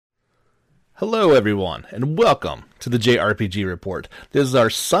Hello, everyone, and welcome to the JRPG Report. This is our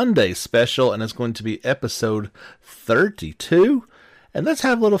Sunday special, and it's going to be episode 32. And let's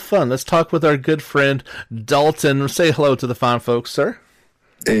have a little fun. Let's talk with our good friend Dalton. Say hello to the fine folks, sir.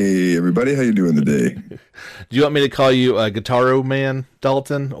 Hey, everybody. How you doing today? Do you want me to call you Guitaro Man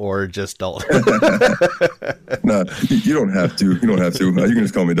Dalton, or just Dalton? No, you don't have to. You don't have to. You can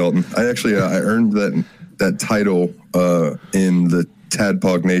just call me Dalton. I actually I earned that title in the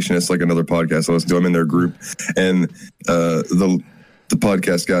Tadpog Nation. It's like another podcast I listen to. I'm in their group, and the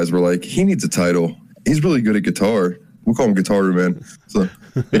podcast guys were like, "He needs a title. He's really good at guitar. We'll call him Guitar Man." So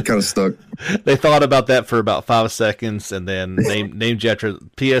it kind of stuck. They thought about that for about 5 seconds, and then named you after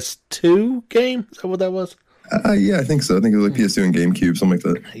PS2 game. Is that what that was? Yeah, I think so. I think it was like PS2 and GameCube, something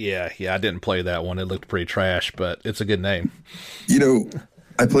like that. Yeah. I didn't play that one. It looked pretty trash, but it's a good name. You know,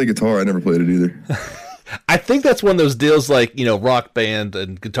 I play guitar. I never played it either. I think that's one of those deals like, Rock Band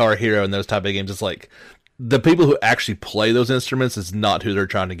and Guitar Hero and those type of games. It's like the people who actually play those instruments is not who they're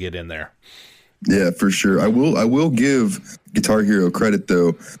trying to get in there. Yeah, for sure. I will give Guitar Hero credit,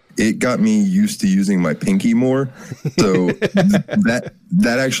 though. It got me used to using my pinky more. So that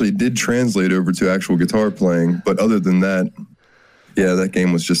actually did translate over to actual guitar playing. But other than that, yeah, that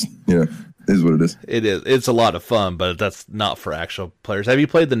game was just, is what it is. It is. It's a lot of fun, but that's not for actual players. Have you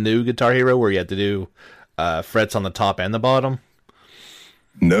played the new Guitar Hero where you had to do frets on the top and the bottom?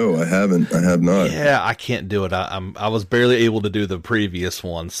 No, I haven't. I have not. Yeah, I can't do it. I was barely able to do the previous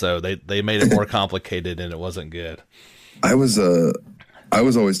one, so they made it more complicated and it wasn't good. I was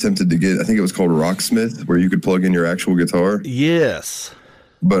always tempted to get, I think it was called Rocksmith, where you could plug in your actual guitar. Yes.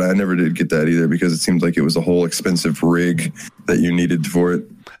 But I never did get that either because it seemed like it was a whole expensive rig that you needed for it.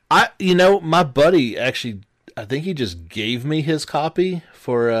 My buddy actually, I think he just gave me his copy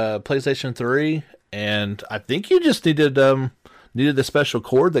for PlayStation 3, and I think you just needed the special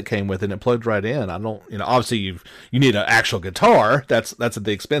cord that came with it and it plugged right in. I don't, obviously you need an actual guitar. That's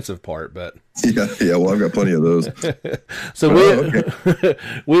the expensive part, but yeah. Well, I've got plenty of those. So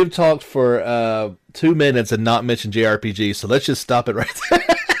we've talked for 2 minutes and not mentioned JRPG. So let's just stop it right there.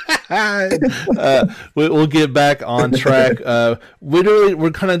 We'll get back on track.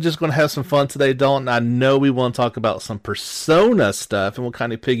 We're kind of just going to have some fun today, Dalton. I know we want to talk about some Persona stuff, and we'll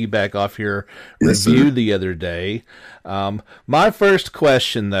kind of piggyback off your review the other day. My first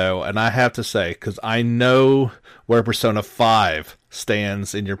question, though, and I have to say, because I know where Persona 5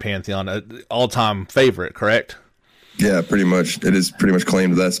 stands in your pantheon, all-time favorite, correct? Yeah, pretty much. It is pretty much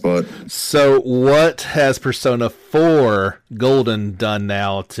claimed that spot. So what has Persona 4 Golden done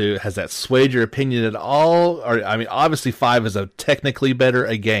now has that swayed your opinion at all? Or, I mean, obviously 5 is a technically better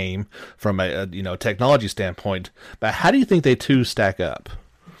a game from a technology standpoint, but how do you think they two stack up?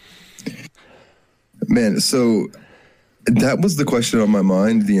 Man, so that was the question on my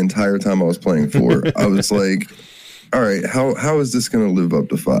mind the entire time I was playing 4. I was like, all right, how is this going to live up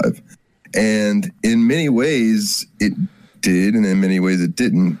to 5? And in many ways, it did, and in many ways, it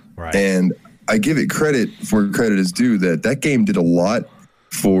didn't. Right. And I give it credit for credit is due that game did a lot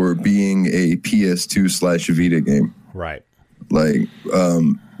for being a PS2/Vita game. Right.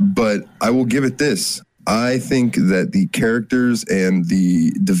 But I will give it this. I think that the characters and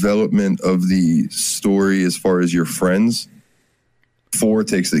the development of the story as far as your friends, 4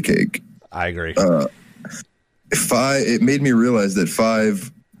 takes the cake. I agree. 5, it made me realize that 5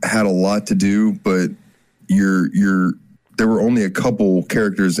 had a lot to do, but there were only a couple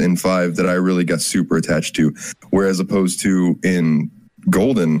characters in 5 that I really got super attached to, whereas opposed to in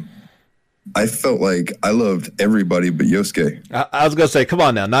Golden, I felt like I loved everybody but Yosuke. I was gonna say, come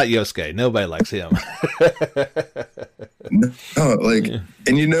on now, not Yosuke. Nobody likes him.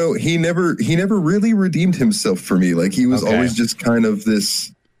 And he never really redeemed himself for me. Like he was always just kind of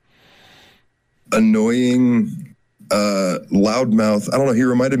this annoying loudmouth. I don't know. He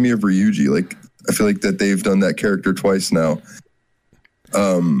reminded me of Ryuji. Like I feel like that they've done that character twice now.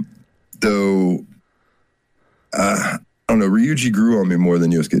 Though I don't know. Ryuji grew on me more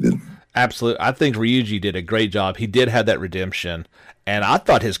than Yosuke did. Absolutely. I think Ryuji did a great job. He did have that redemption, and I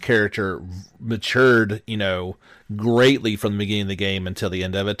thought his character matured, greatly from the beginning of the game until the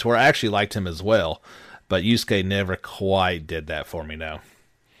end of it, to where I actually liked him as well. But Yusuke never quite did that for me now.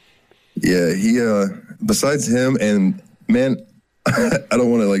 Yeah, he besides him and man, I don't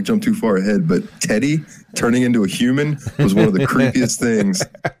want to jump too far ahead, but Teddy turning into a human was one of the creepiest things.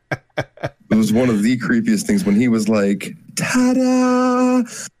 It was one of the creepiest things when he was like, "Ta-da!"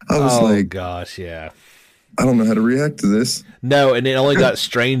 I was like, gosh, yeah. I don't know how to react to this. No, and it only got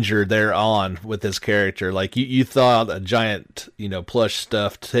stranger there on with his character. Like you thought a giant, plush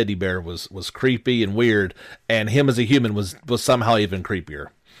stuffed teddy bear was creepy and weird, and him as a human was somehow even creepier.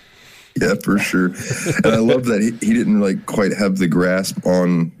 Yeah, for sure. And I love that he didn't like quite have the grasp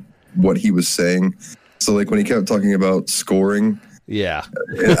on what he was saying. So like when he kept talking about scoring, Yeah.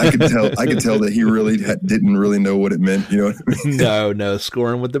 I could tell that he really didn't really know what it meant. You know what I mean? No,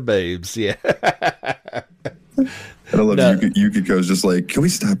 scoring with the babes. Yeah. And I love Yukiko's just like, can we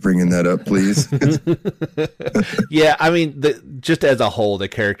stop bringing that up, please? Yeah, I mean, just as a whole, the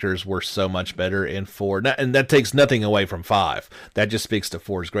characters were so much better in 4. And that takes nothing away from 5. That just speaks to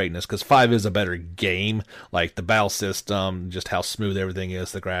 4's greatness, because 5 is a better game. Like, the battle system, just how smooth everything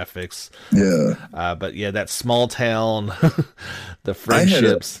is, the graphics. Yeah. But, yeah, that small town, the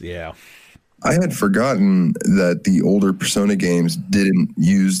friendships, I had forgotten that the older Persona games didn't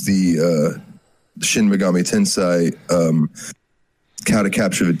use the Shin Megami Tensei how to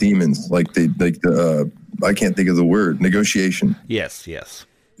capture the demons, like the I can't think of the word, negotiation. Yes.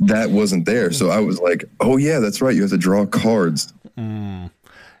 That wasn't there, so I was like, oh yeah, that's right, you have to draw cards. And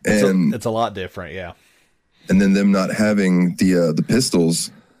it's a lot different, yeah. And then them not having the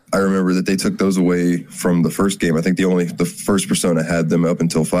pistols, I remember that they took those away from the first game. I think the first Persona had them up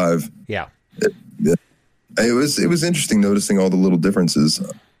until 5. Yeah. It was interesting noticing all the little differences.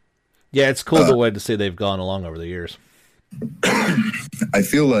 Yeah, it's cool the way to see they've gone along over the years. I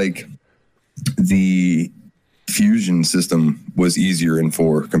feel like the fusion system was easier in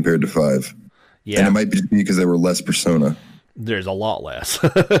 4 compared to 5. Yeah. And it might be because there were less Persona. There's a lot less.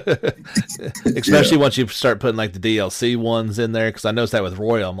 Especially once you start putting like the DLC ones in there, because I noticed that with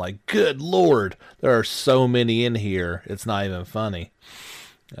Royal. I'm like, good Lord, there are so many in here. It's not even funny.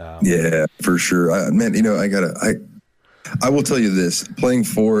 Yeah, for sure. I will tell you this, playing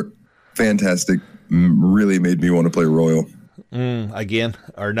 4, fantastic, really made me want to play Royal. Again?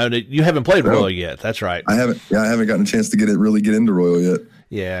 Or no, you haven't played Royal yet. That's right. I haven't gotten a chance to get into Royal yet.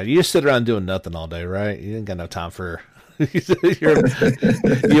 Yeah, you just sit around doing nothing all day, right? You ain't got no time for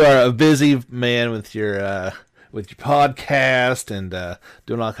you are a busy man with your podcast and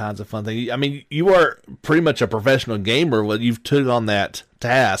doing all kinds of fun things. I mean, you are pretty much a professional gamer. Well, you've took on that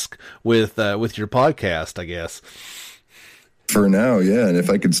task with your podcast, I guess. For now, yeah. And if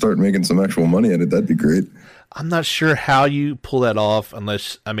I could start making some actual money at it, that'd be great. I'm not sure how you pull that off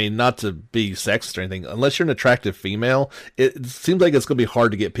unless, I mean, not to be sexist or anything, unless you're an attractive female. It seems like it's going to be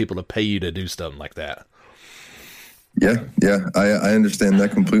hard to get people to pay you to do something like that. Yeah, I understand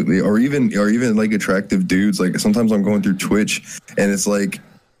that completely. Or even like attractive dudes. Like sometimes I'm going through Twitch and it's like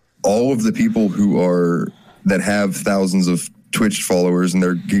all of the people that have thousands of Twitch followers and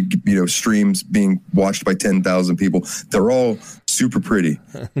their streams being watched by 10,000 people, they're all super pretty.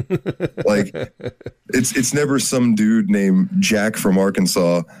 Like it's never some dude named Jack from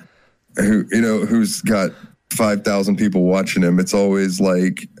Arkansas who's got 5,000 people watching him. It's always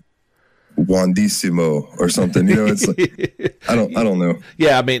like Wandissimo or something, it's like, I don't know.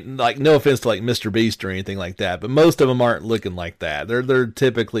 Yeah, I mean, like, no offense to like Mr. Beast or anything like that, but most of them aren't looking like that. They're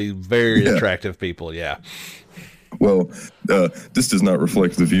typically very attractive people. Yeah. Well, this does not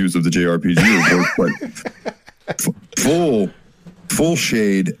reflect the views of the JRPG report, but full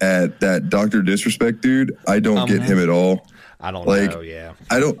shade at that Dr. Disrespect dude. I don't get him at all. I don't know. Yeah.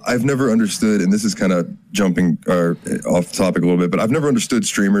 I've never understood, and this is kind of jumping off topic a little bit, but I've never understood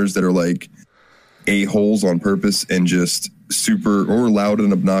streamers that are like a-holes on purpose and just super or loud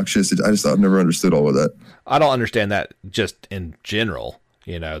and obnoxious. I've never understood all of that. I don't understand that just in general,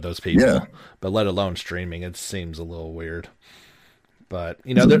 those people, but let alone streaming. It seems a little weird. But,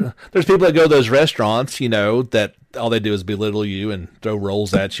 there's people that go to those restaurants, that all they do is belittle you and throw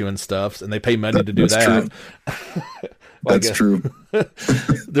rolls at you and stuff, and they pay money to do that. Well, that's true.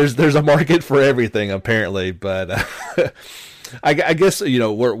 There's a market for everything apparently, but I guess we're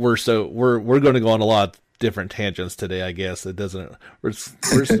going to go on a lot of different tangents today. I guess it doesn't. We're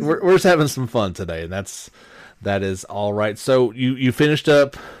just having some fun today, and that is all right. So you finished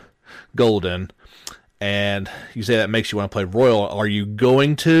up Golden, and you say that makes you want to play Royal. Are you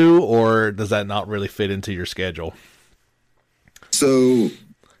going to, or does that not really fit into your schedule? So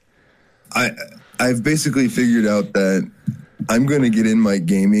I've basically figured out that I'm going to get in my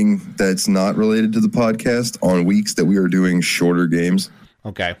gaming that's not related to the podcast on weeks that we are doing shorter games.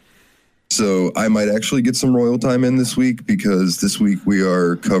 Okay. So I might actually get some Royal time in this week, because this week we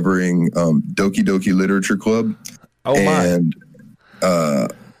are covering Doki Doki Literature Club and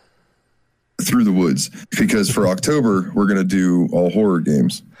Through the Woods, because for October we're going to do all horror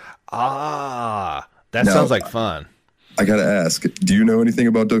games. That sounds like fun. I gotta ask, do you know anything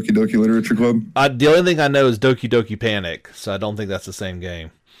about Doki Doki Literature Club? The only thing I know is Doki Doki Panic, so I don't think that's the same game.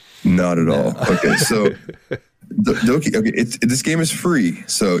 Not at all. Okay, so Doki. Okay, this game is free,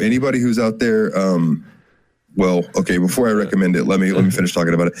 so anybody who's out there Well, okay, before I recommend it, let me finish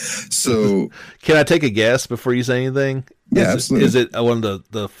talking about it. So, can I take a guess before you say anything? Yeah, absolutely. Is it one of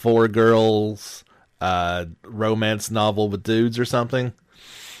the four girls romance novel with dudes or something?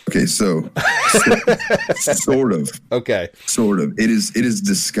 Okay, so sort of. Okay. Sort of. It is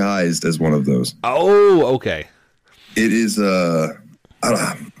disguised as one of those. Oh, okay. It is I'll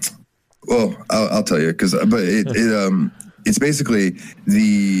tell you it's basically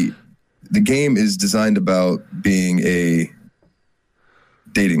the game is designed about being a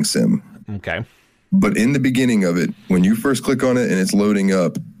dating sim. Okay. But in the beginning of it, when you first click on it and it's loading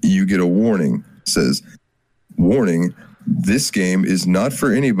up, you get a warning. It says, "Warning, this game is not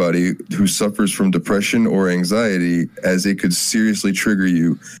for anybody who suffers from depression or anxiety, as it could seriously trigger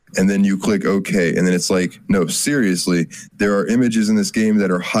you." And then you click OK. And then it's like, no, seriously, there are images in this game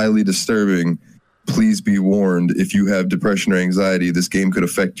that are highly disturbing. Please be warned, if you have depression or anxiety, this game could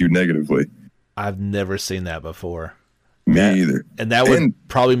affect you negatively. I've never seen that before. Me either. And that would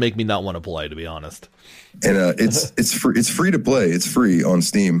probably make me not want to play, to be honest. And it's free to play. It's free on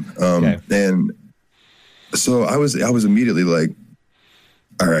Steam. Okay. And so I was immediately like,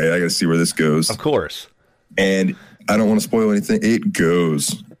 all right, I got to see where this goes. Of course. And I don't want to spoil anything. It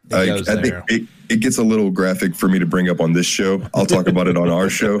goes. I think it gets a little graphic for me to bring up on this show. I'll talk about it on our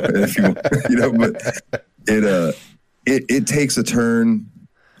show if you but it takes a turn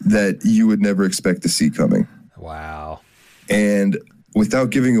that you would never expect to see coming. Wow. And without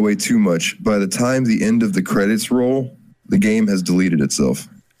giving away too much, by the time the end of the credits roll, the game has deleted itself.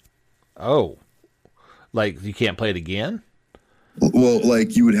 Oh. Like, you can't play it again? Well,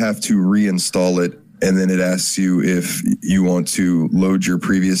 like, you would have to reinstall it, and then it asks you if you want to load your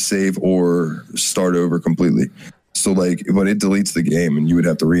previous save or start over completely. So, like, but it deletes the game, and you would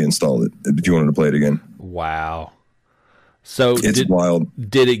have to reinstall it if you wanted to play it again. Wow. So it's wild.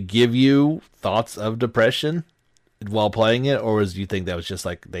 Did it give you thoughts of depression while playing it, or do you think that was just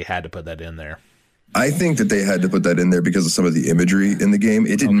like they had to put that in there? I think that they had to put that in there because of some of the imagery in the game.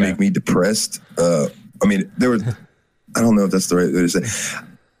 It didn't make me depressed. I mean, there was, I don't know if that's the right way to say.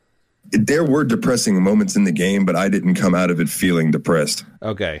 There were depressing moments in the game, but I didn't come out of it feeling depressed.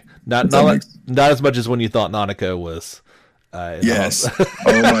 Okay. Not as much as when you thought Nanako was. Yes.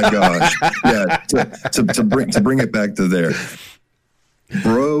 Oh my gosh. Yeah. To bring it back to there.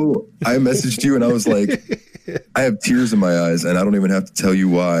 Bro, I messaged you and I was like, I have tears in my eyes and I don't even have to tell you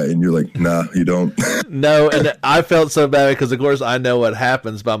why. And you're like, nah, you don't. No, and I felt so bad because, of course, I know what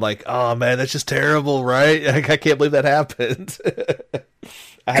happens, but I'm like, oh, man, that's just terrible, right? I can't believe that happened.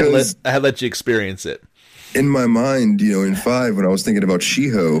 I had to let you experience it. In my mind, in 5, when I was thinking about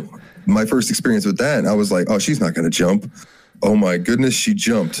Shiho, my first experience with that, I was like, oh, she's not going to jump. Oh, my goodness, she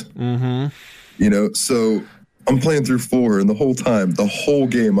jumped. Mm-hmm. So I'm playing through 4, and the whole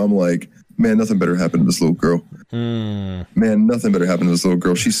game, I'm like, man, nothing better happened to this little girl. Man, nothing better happened to this little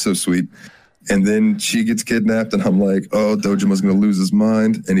girl. She's so sweet. And then she gets kidnapped, and I'm like, oh, Dojima's going to lose his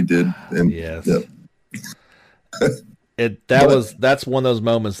mind. And he did. And yes. Yeah. That's one of those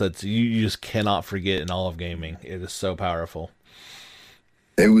moments that you just cannot forget in all of gaming. It is so powerful.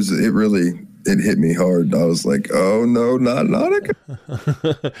 It hit me hard. I was like, oh no, not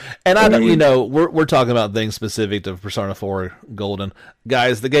Nautica. And we're talking about things specific to Persona 4 Golden.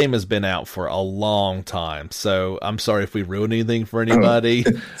 Guys, the game has been out for a long time, so I'm sorry if we ruined anything for anybody.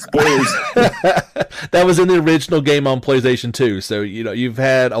 Spoilers. That was in the original game on PlayStation 2, so you've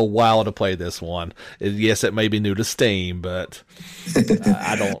had a while to play this one. Yes, it may be new to Steam, but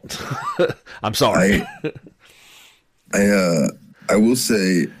I don't. I'm sorry. I will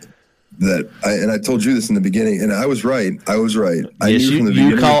say that I told you this in the beginning, and I was right. I Yes, knew from the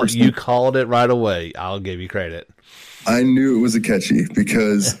beginning. You called it right away. I'll give you credit. I knew it was Akechi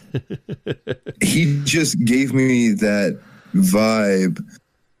because he just gave me that vibe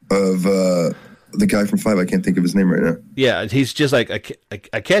of the guy from 5. I can't think of his name right now. Yeah, he's just like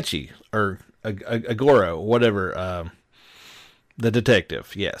Akechi or Agoro, whatever. The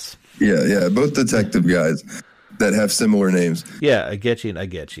detective, yes. Yeah, both detective guys that have similar names. Yeah, Agechi and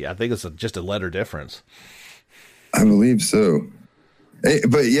Agechi. I think it's just a letter difference. I believe so.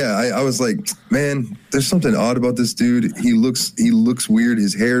 But yeah, I was like, man, there's something odd about this dude. He looks weird.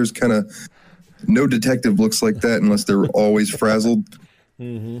 His hair's kind of, no detective looks like that unless they're always frazzled.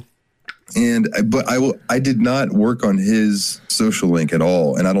 Mm-hmm. But I did not work on his social link at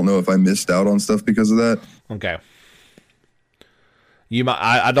all, and I don't know if I missed out on stuff because of that. Okay. You might.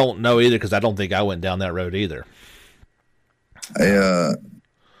 I don't know either because I don't think I went down that road either.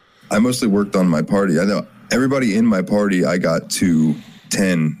 I mostly worked on my party. I know everybody in my party. I got to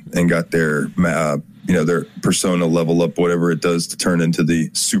 10 and got their their persona level up, whatever it does to turn into the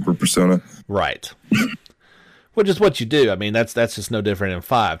super persona. Right. Which is what you do. I mean, that's just no different in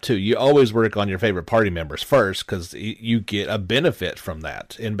 5 too. You always work on your favorite party members first because you get a benefit from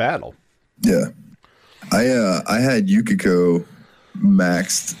that in battle. Yeah, I had Yukiko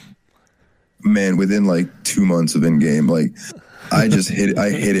maxed, man, within like 2 months of in game. Like, I just hit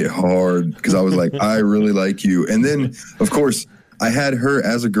it hard because I was like, I really like you. And then, of course, I had her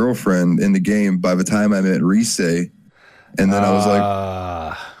as a girlfriend in the game by the time I met Rise. And then I was like,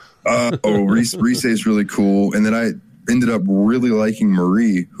 Rise is really cool. And then I ended up really liking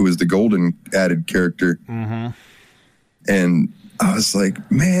Marie, who is the golden added character. Mm-hmm. And I was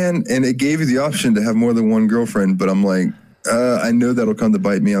like, man, and it gave you the option to have more than one girlfriend. But I'm like, I know that'll come to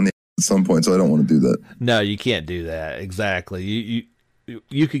bite me on the at some point, so I don't want to do that. No, you can't do that. Exactly.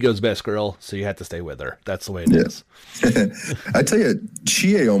 Yukiko's best girl, so you have to stay with her. That's the way it is. I tell you,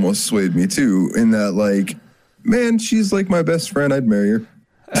 Chie almost swayed me too, in that, like, man, she's like my best friend. I'd marry her.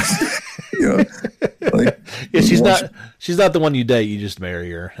 You know, like, yeah, she's not the one you date. You just marry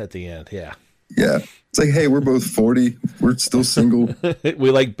her at the end. Yeah. Yeah. It's like, hey, we're both 40. We're still single.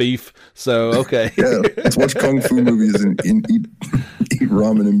 We like beef, so okay. Yeah, let's watch kung fu movies and eat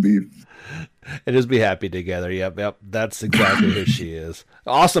ramen and beef. And just be happy together. Yep. That's exactly who she is.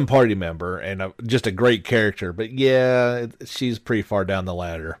 Awesome party member and just a great character. But yeah, she's pretty far down the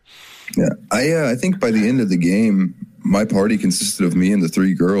ladder. Yeah, I think by the end of the game, my party consisted of me and the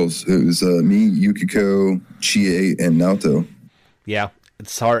 3 girls. It was me, Yukiko, Chie, and Naoto. Yeah.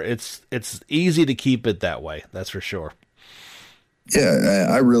 It's hard. It's easy to keep it that way. That's for sure. Yeah,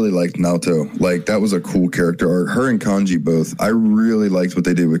 I really liked Naoto. Like, that was a cool character. Or her and Kanji both. I really liked what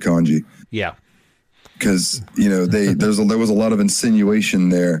they did with Kanji. Yeah, because you know there was a lot of insinuation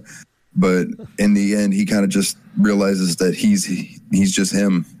there, but in the end, he kind of just realizes that he's just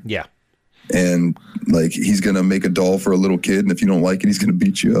him. Yeah, and like he's gonna make a doll for a little kid, and if you don't like it, he's gonna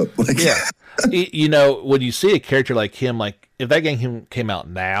beat you up. Like, yeah. You know, when you see a character like him, like if that game came out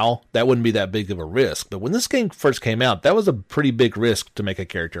now, that wouldn't be that big of a risk. But when this game first came out, that was a pretty big risk to make a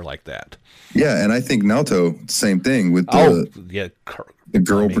character like that. Yeah, and I think Naoto, same thing with the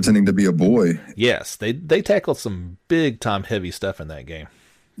girl pretending to be a boy. Yes, they tackled some big time heavy stuff in that game.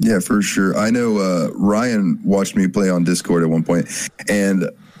 Yeah, for sure. I know Ryan watched me play on Discord at one point, and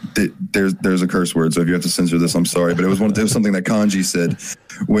there's a curse word, so if you have to censor this, I'm sorry, but it was something that Kanji said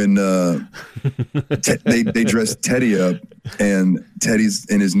when they dressed Teddy up, and Teddy's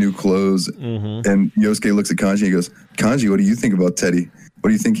in his new clothes, and Yosuke looks at Kanji and he goes, "Kanji, what do you think about Teddy? What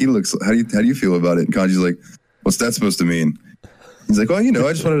do you think he looks? How do you feel about it?" And Kanji's like, "What's that supposed to mean?" He's like, "Well, you know,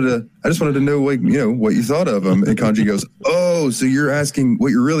 I just wanted to know, like, you know, what you thought of him." And Kanji goes, "Oh, so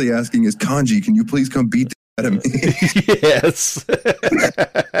what you're really asking is, Kanji, can you please come beat the out of me?" Yes.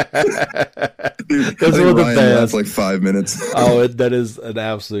 Dude, those are the best. Like 5 minutes. Oh, that is an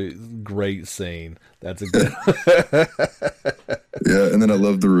absolute great scene. That's a good. Yeah, and then I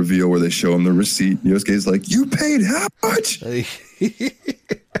love the reveal where they show him the receipt. Yosuke's like, "You paid how much?"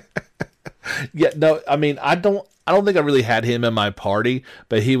 Yeah, no, I mean, I don't think I really had him in my party,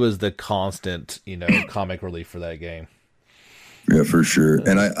 but he was the constant, you know, comic relief for that game. Yeah, for sure.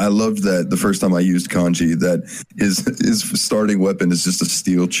 And I loved that the first time I used Kanji, that his starting weapon is just a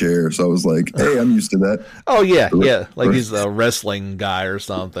steel chair. So I was like, hey, I'm used to that. Oh, yeah, yeah. Like he's a wrestling guy or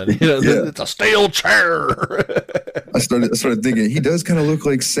something. You know, yeah. It's a steel chair. I started thinking, he does kind of look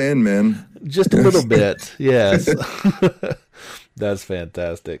like Sandman. Just a little bit, yes. That's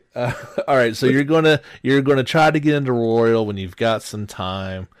fantastic. All right, so you're gonna try to get into Royal when you've got some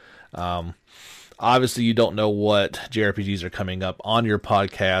time. Obviously, you don't know what JRPGs are coming up on your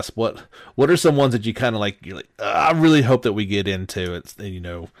podcast. What are some ones that you kind of like? You're like, I really hope that we get into it, you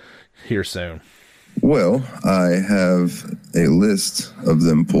know, here soon. Well, I have a list of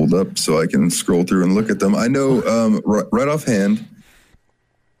them pulled up so I can scroll through and look at them. I know right offhand.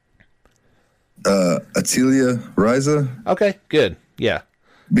 Atelier Ryza. Okay, good. Yeah.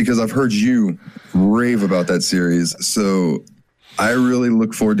 Because I've heard you rave about that series, so I really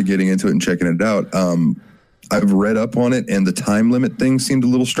look forward to getting into it and checking it out. I've read up on it, and the time limit thing seemed a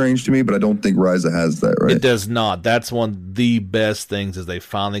little strange to me, but I don't think Ryza has that, right? It does not. That's one of the best things is they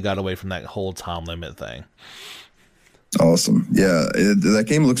finally got away from that whole time limit thing. Awesome. Yeah, that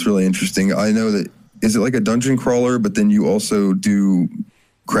game looks really interesting. I know that, is it like a dungeon crawler, but then you also do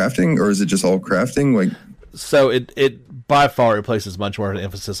crafting, or is it just all crafting? Like, so it by far it places much more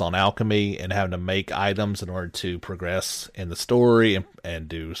emphasis on alchemy and having to make items in order to progress in the story and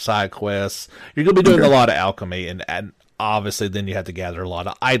do side quests. You're going to be doing a lot of alchemy, and obviously then you have to gather a lot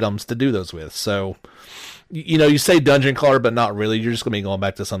of items to do those with. So, you know, you say dungeon crawler, but not really. You're just going to be going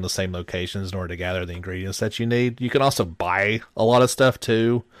back to some of the same locations in order to gather the ingredients that you need. You can also buy a lot of stuff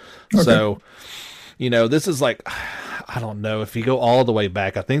too. Okay. So, this is like, I don't know if you go all the way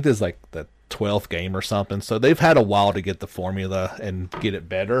back. I think this is like the 12th game or something. So they've had a while to get the formula and get it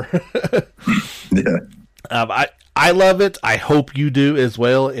better. Yeah. I love it. I hope you do as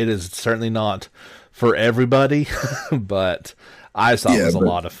well. It is certainly not for everybody, but I thought it was a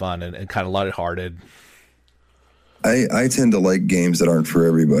lot of fun and kind of lighthearted. I tend to like games that aren't for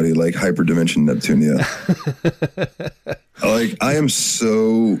everybody, like Hyperdimension Neptunia. I am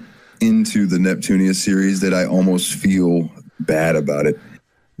so into the Neptunia series that I almost feel bad about it.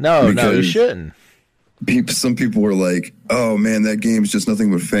 No, you shouldn't. Some people were like, "Oh man, that game's just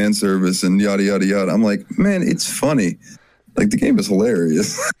nothing but fan service and yada yada yada." I'm like, man, it's funny. Like, the game is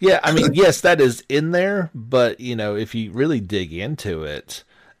hilarious. Yeah, I mean, yes, that is in there, but if you really dig into it,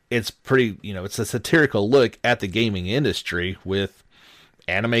 it's pretty. It's a satirical look at the gaming industry with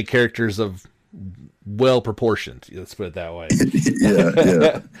anime characters of well proportioned. Let's put it that way.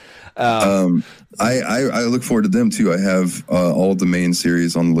 Yeah. I look forward to them too. I have all the main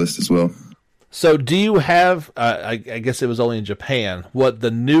series on the list as well. So do you have, I guess it was only in Japan, what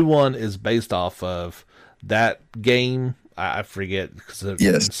the new one is based off of, that game? I forget because of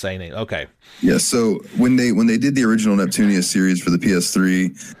insane name. Okay. Yeah, so when they did the original Neptunia series for the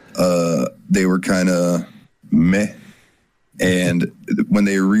PS3, they were kind of meh. And when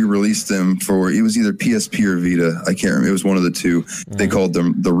they re-released them for, it was either PSP or Vita, I can't remember, it was one of the two, they called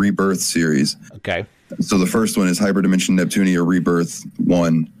them the Rebirth series. Okay. So the first one is Hyperdimension Neptunia Rebirth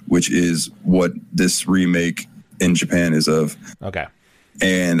 1, which is what this remake in Japan is of. Okay.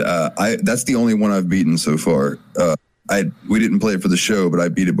 And that's the only one I've beaten so far. We didn't play it for the show, but I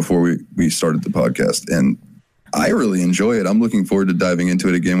beat it before we started the podcast. And I really enjoy it. I'm looking forward to diving into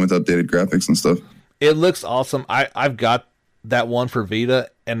it again with updated graphics and stuff. It looks awesome. I've got that one for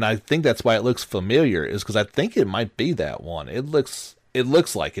Vita, and I think that's why it looks familiar, is because I think it might be that one. It looks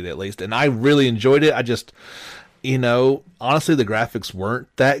like it, at least, and I really enjoyed it. I just, honestly, the graphics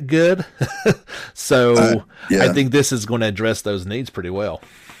weren't that good, so I think this is going to address those needs pretty well.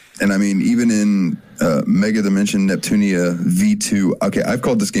 And I mean, even in Mega Dimension Neptunia V2, okay, I've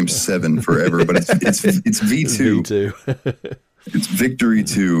called this game 7 forever, but it's V2. V2. It's Victory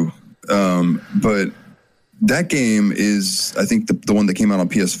 2. But that game is, I think, the one that came out on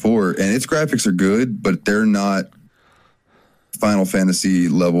PS4, and its graphics are good, but they're not Final Fantasy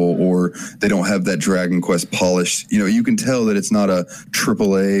level, or they don't have that Dragon Quest polish. You can tell that it's not a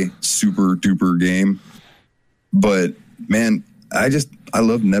AAA super duper game. But man, I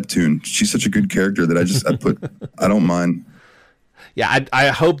love Neptune. She's such a good character that I don't mind. Yeah, I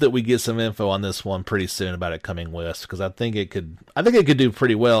hope that we get some info on this one pretty soon about it coming west, because I think it could do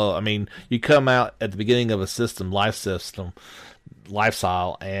pretty well. I mean, you come out at the beginning of a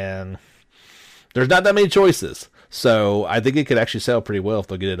lifestyle, and there's not that many choices. So I think it could actually sell pretty well if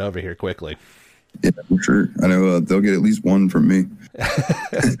they'll get it over here quickly. Yeah, for sure. I know they'll get at least one from me.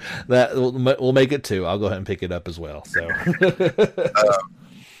 That we'll make it 2. I'll go ahead and pick it up as well. So,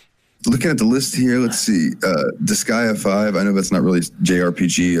 looking at the list here, let's see. Disgaea 5. I know that's not really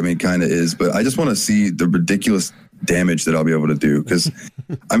JRPG. I mean, kind of is, but I just want to see the ridiculous damage that I'll be able to do, because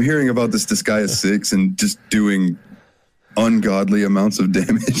I'm hearing about this Disgaea 6 and just doing ungodly amounts of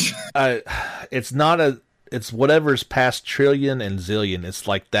damage. It's whatever's past trillion and zillion. It's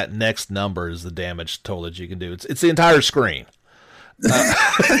like that next number is the damage total that you can do. It's the entire screen.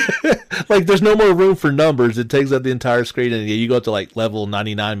 Like, there's no more room for numbers. It takes up the entire screen, and you go up to like level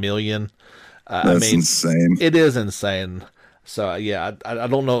 99 million. That's insane. It is insane. So yeah, I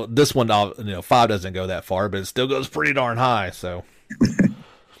don't know. This one, 5 doesn't go that far, but it still goes pretty darn high. So.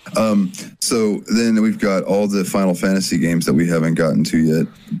 So then we've got all the Final Fantasy games that we haven't gotten to yet.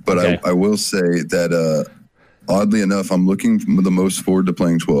 But okay. I will say that oddly enough, I'm looking the most forward to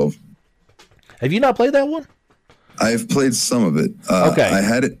playing 12. Have you not played that one? I've played some of it. Okay. I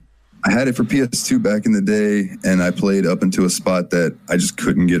had it for PS2 back in the day, and I played up into a spot that I just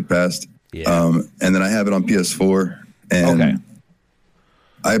couldn't get past. Yeah. And then I have it on PS4, and okay.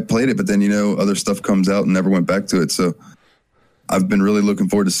 I played it, but then other stuff comes out and never went back to it. So I've been really looking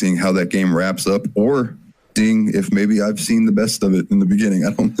forward to seeing how that game wraps up, or seeing if maybe I've seen the best of it in the beginning.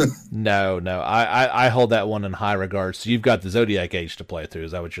 I don't know. No. I hold that one in high regards. So you've got the Zodiac Age to play through.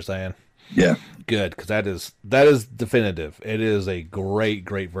 Is that what you're saying? Yeah. Good, because that is definitive. It is a great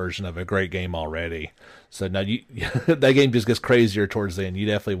version of a great game already. So now that game just gets crazier towards the end. You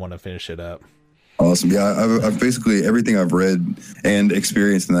definitely want to finish it up. Awesome. Yeah, I've basically everything I've read and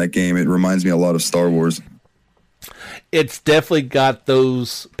experienced in that game, it reminds me a lot of Star Wars. It's definitely got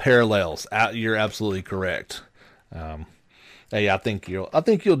those parallels. You're absolutely correct. Hey, I think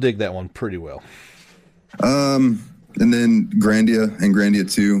you'll dig that one pretty well. And then Grandia and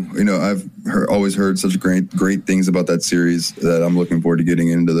Grandia 2. You know, I've always heard such great things about that series that I'm looking forward to getting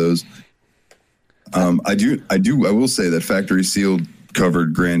into those. I will say that Factory Sealed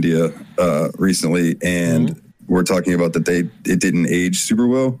covered Grandia recently, and we're talking about that it didn't age super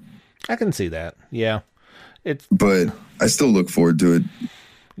well. I can see that. Yeah. But I still look forward to it.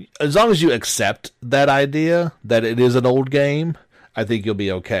 As long as you accept that idea that it is an old game, I think you'll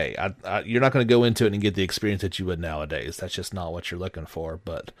be okay. You're not going to go into it and get the experience that you would nowadays. That's just not what you're looking for.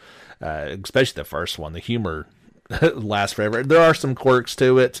 But especially the first one, the humor lasts forever. There are some quirks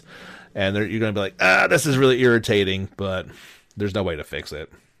to it, and you're going to be like, this is really irritating, but there's no way to fix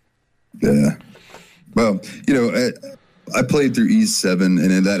it. Yeah. Well, you know, I played through Ys 7,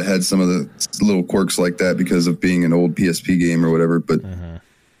 and that had some of the little quirks like that because of being an old PSP game or whatever. But,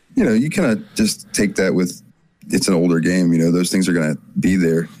 you know, you kind of just take that with, it's an older game. You know, those things are going to be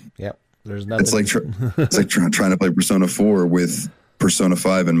there. Yep. There's nothing. It's like trying to play Persona 4 with Persona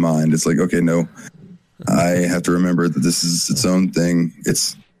 5 in mind. It's like, okay, no, I have to remember that this is its own thing.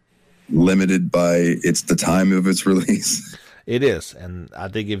 It's limited by the time of its release. It is, and I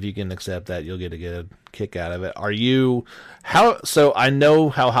think if you can accept that, you'll get a good kick out of it. So I know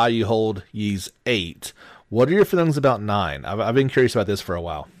how high you hold Ys 8. What are your feelings about 9? I've been curious about this for a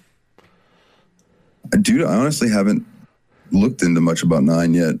while. Dude, I honestly haven't looked into much about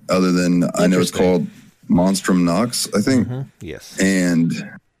 9 yet, other than I know it's called Monstrum Nox, I think. Yes. And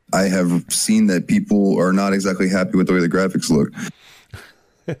I have seen that people are not exactly happy with the way the graphics look.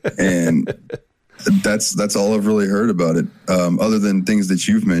 And that's all I've really heard about it, other than things that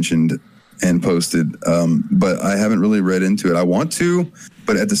you've mentioned and posted. But I haven't really read into it. I want to,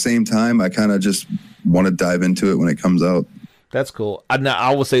 but at the same time, I kind of just want to dive into it when it comes out. That's cool. Now,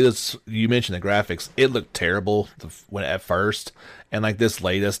 I will say this. You mentioned the graphics. It looked terrible at first. And like this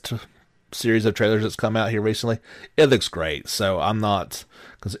latest series of trailers that's come out here recently, it looks great. So I'm not,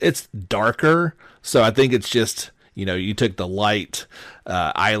 because it's darker. So I think it's just, you know, you took the light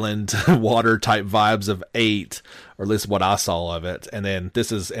island water type vibes of 8, or at least what I saw of it. And then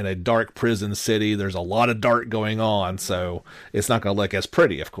this is in a dark prison city. There's a lot of dark going on. So it's not going to look as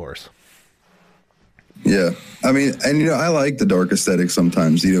pretty, of course. Yeah. I mean, and, you know, I like the dark aesthetic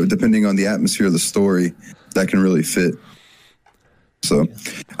sometimes, you know, depending on the atmosphere of the story, that can really fit. So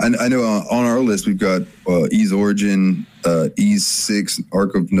I know on our list, we've got Ys Origin, Ys 6,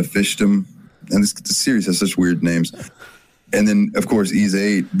 Arc of Nephistum. And the series has such weird names. And then, of course, Ys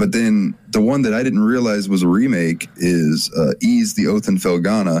 8. But then the one that I didn't realize was a remake is Ys the Oath in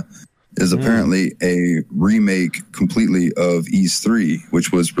Felghana is apparently a remake completely of Ys 3,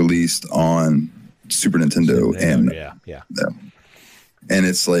 which was released on Super Nintendo. Yeah. And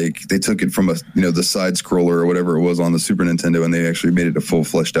it's like they took it from the side scroller or whatever it was on the Super Nintendo, and they actually made it a full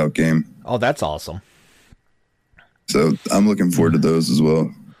fleshed out game. Oh, that's awesome. So I'm looking forward to those as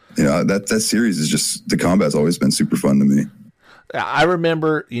well. You know, that series is just, the combat's always been super fun to me. I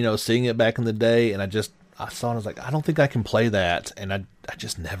remember, you know, seeing it back in the day, and I saw it, I was like, I don't think I can play that, and I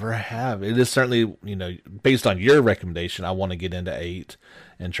just never have. It is certainly, you know, based on your recommendation, I want to get into 8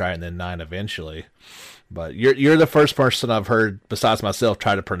 and try it, and then 9 eventually. But you're the first person I've heard, besides myself,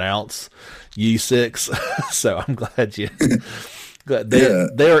 try to pronounce Ys 6, so I'm glad you...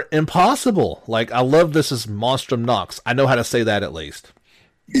 They are impossible. Like, I love this as Monstrum Nox. I know how to say that at least.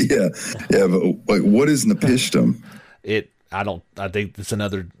 Yeah, but like, what is Nephistum? I think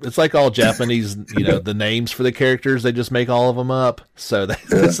it's like all Japanese, you know, the names for the characters, they just make all of them up. So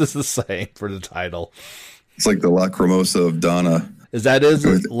this is the same for the title. It's like the Lacrimosa of Donna. Is it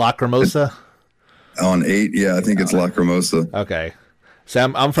Lacrimosa? On 8, yeah, I think it's Lacrimosa. Okay. See,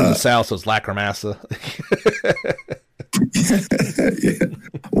 I'm from the South, so it's Lacrimassa.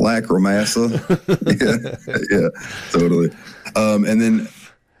 Lacrimassa. yeah, totally. And then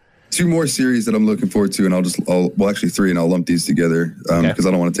 2 more series that I'm looking forward to, and actually 3, and I'll lump these together because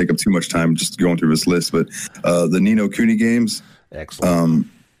I don't want to take up too much time just going through this list. But the Ni no Kuni games, excellent.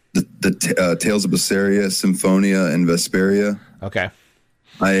 The Tales of Berseria, Symphonia, and Vesperia. Okay.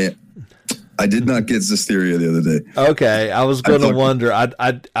 I did not get Zestiria the other day. Okay, I was going to wonder.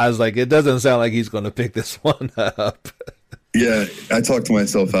 I was like, it doesn't sound like he's going to pick this one up. Yeah, I talked to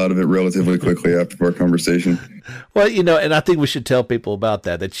myself out of it relatively quickly after our conversation. Well, you know, and I think we should tell people about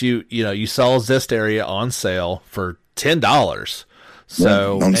that you saw Zestiria on sale for $10.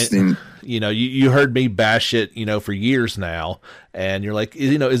 So, on Steam. You know, you heard me bash it, you know, for years now, and you're like,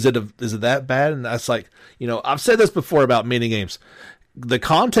 you know, is it that bad? And that's like, you know, I've said this before about mini games. The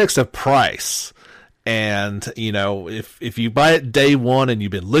context of price And, if you buy it day one and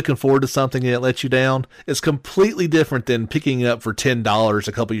you've been looking forward to something and it lets you down, it's completely different than picking it up for $10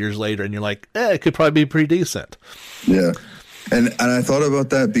 a couple years later and you're like, it could probably be pretty decent. Yeah. And I thought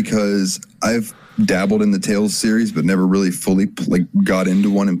about that because I've dabbled in the Tales series, but never really fully got into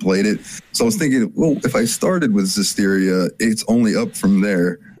one and played it. So I was thinking, well, if I started with Zisteria, it's only up from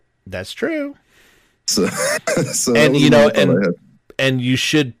there. That's true. So and and you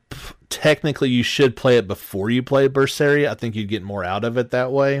should technically play it before you play Berseria. I think you'd get more out of it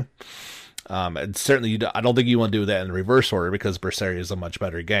that way. And certainly, I don't think you want to do that in the reverse order because Berseria is a much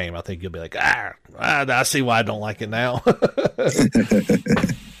better game. I think you'll be like, I see why I don't like it now.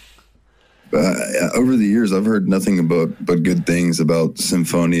 Over the years, I've heard nothing but good things about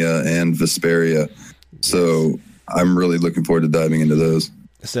Symphonia and Vesperia. So I'm really looking forward to diving into those.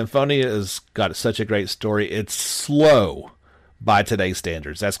 Symphonia has got such a great story. It's slow by today's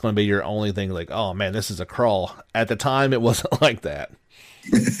standards. That's going to be your only thing. Like, oh man, this is a crawl. At the time, it wasn't like that.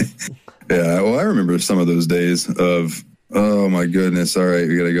 Yeah, well, I remember some of those days of, oh my goodness, all right,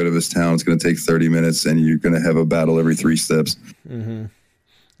 we got to go to this town. It's going to take 30 minutes, and you're going to have a battle every 3 steps. Mm-hmm.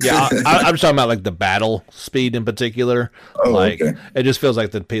 Yeah, I'm talking about like the battle speed in particular. Oh, okay. It just feels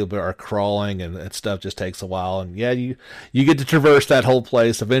like the people are crawling and stuff just takes a while. And yeah, you get to traverse that whole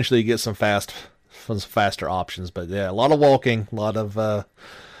place. Eventually, you get some faster options. But yeah, a lot of walking, a lot of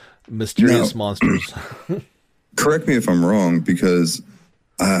mysterious monsters. Correct me if I'm wrong, because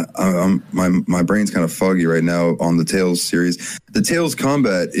my brain's kind of foggy right now on the Tales series. The Tales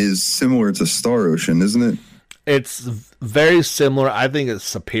combat is similar to Star Ocean, isn't it? It's very similar. I think it's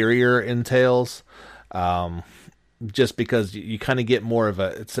superior in Tales, just because you kind of get more of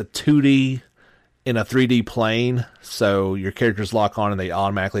it's a 2D in a 3D plane, so your characters lock on and they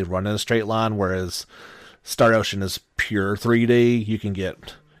automatically run in a straight line, whereas Star Ocean is pure 3D.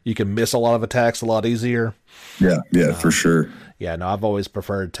 You can miss a lot of attacks a lot easier. Yeah, for sure. Yeah, no, I've always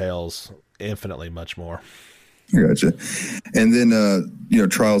preferred Tales infinitely much more. I gotcha. And then,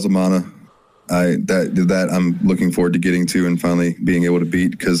 Trials of Mana. That I'm looking forward to getting to and finally being able to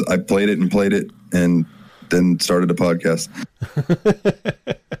beat, because I played it and then started a podcast.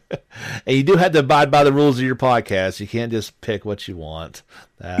 And you do have to abide by the rules of your podcast. You can't just pick what you want.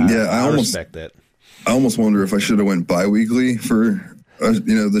 I respect that. I almost wonder if I should have went bi-weekly for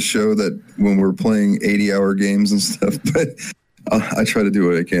the show, that when we're playing 80-hour games and stuff. But I try to do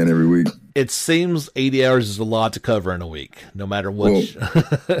what I can every week. It seems 80 hours is a lot to cover in a week, no matter what. Well,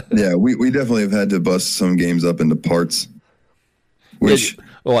 yeah, we definitely have had to bust some games up into parts.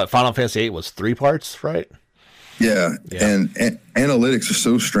 Final Fantasy VIII was 3 parts, right? Yeah. And analytics are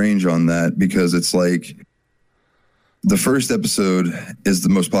so strange on that, because it's like the first episode is the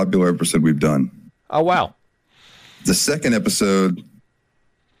most popular episode we've done. Oh, wow. The second episode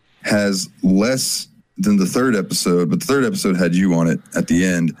has less than the third episode, but the third episode had you on it at the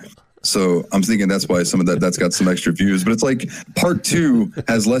end. So I'm thinking that's why some of that's got some extra views. But it's like part 2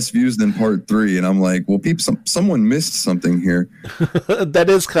 has less views than part 3, and I'm like, well, someone missed something here. That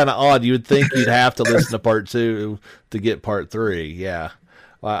is kind of odd. You would think you'd have to listen to part 2 to get part 3. Yeah.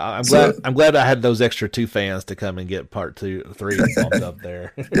 Well, I'm glad I had those extra 2 fans to come and get part 3 bumped up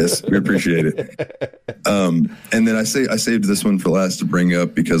there. Yes, we appreciate it. And then I saved this one for last to bring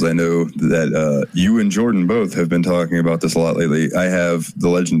up, because I know that you and Jordan both have been talking about this a lot lately. I have the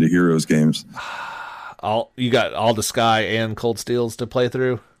Legend of Heroes games. You got all the Sky and Cold Steels to play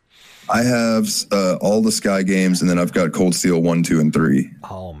through? I have all the Sky games, and then I've got Cold Steel 1, 2, and 3.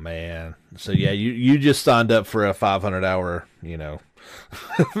 Oh man! So yeah, you just signed up for a 500-hour,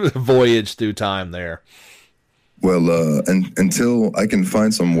 voyage through time there. Well, until I can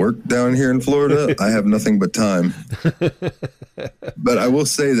find some work down here in Florida, I have nothing but time. But I will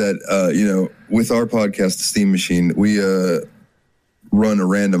say that, with our podcast, The Steam Machine, we run a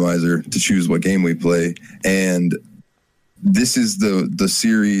randomizer to choose what game we play. And this is the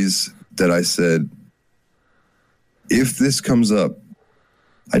series that I said, if this comes up,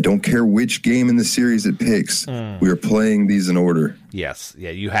 I don't care which game in the series it picks. We are playing these in order. Yes. Yeah,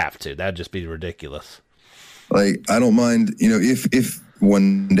 you have to. That'd just be ridiculous. Like, I don't mind, if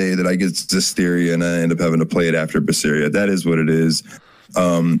one day that I get Zisteria and I end up having to play it after Berseria, that is what it is.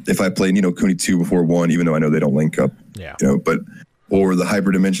 If I play Kuni 2 before 1, even though I know they don't link up, or the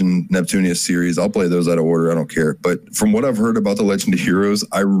Hyperdimension Neptunia series, I'll play those out of order. I don't care. But from what I've heard about the Legend of Heroes,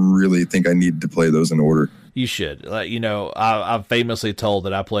 I really think I need to play those in order. You should. I've famously told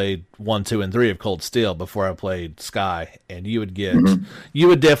that I played 1, 2, and 3 of Cold Steel before I played Sky, and you would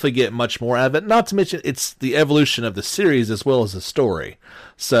definitely get much more out of it. Not to mention, it's the evolution of the series as well as the story.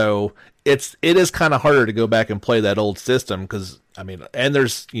 So it is kind of harder to go back and play that old system, because I mean, and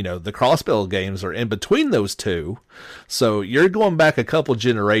there's, the cross-build games are in between those two. So you're going back a couple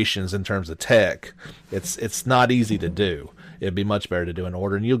generations in terms of tech. It's not easy to do. It'd be much better to do in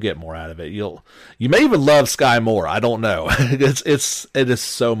order, and you'll get more out of it. You may even love Sky more. I don't know. It is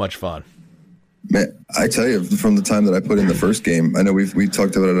so much fun. Man, I tell you, from the time that I put in the first game, I know we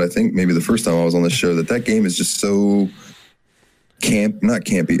talked about it, I think maybe the first time I was on the show, that game is just so not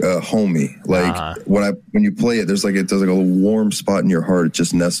campy, homey. Like when you play it, there's like a little warm spot in your heart. It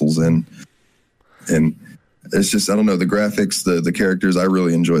just nestles in, and it's just, I don't know, the graphics, the characters. I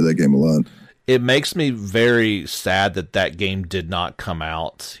really enjoy that game a lot. It makes me very sad that game did not come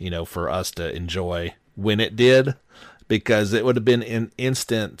out, for us to enjoy when it did, because it would have been an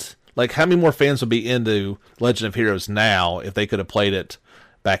instant. Like, how many more fans would be into Legend of Heroes now if they could have played it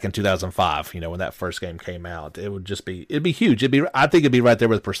back in 2005, when that first game came out? It'd be huge. I think it'd be right there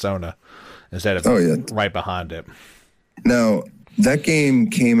with Persona instead of right behind it. Now, that game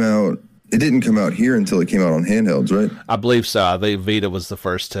came out, it didn't come out here until it came out on handhelds, right? I believe so. I think Vita was the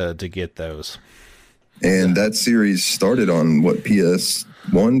first to get those. And that series started on what, PS1,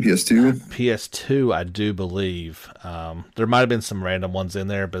 PS2? PS2, I do believe. There might have been some random ones in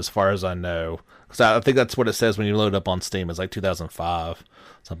there, but as far as I know, because I think that's what it says when you load it up on Steam. It's like 2005.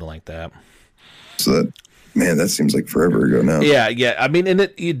 Something like that. So that seems like forever ago now. Yeah. I mean, and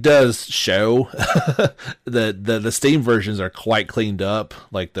it does show the Steam versions are quite cleaned up,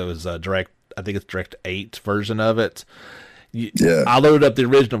 like those direct. I think it's Direct 8 version of it. I loaded up the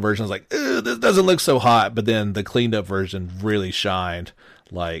original version. I was like, this doesn't look so hot, but then the cleaned up version really shined.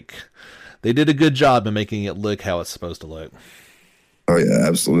 Like, they did a good job in making it look how it's supposed to look. Oh yeah,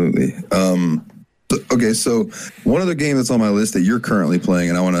 absolutely. Okay, so one other game that's on my list that you're currently playing,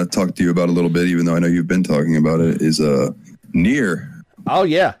 and I want to talk to you about a little bit, even though I know you've been talking about it, is Nier. Oh,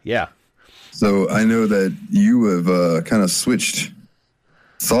 yeah. So I know that you have kind of switched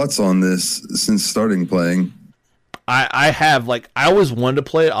thoughts on this since starting playing. I have, I always wanted to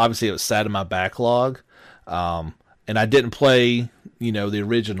play it. Obviously, it was sat in my backlog, and I didn't play, the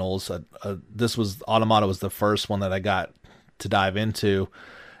originals. Automata was the first one that I got to dive into,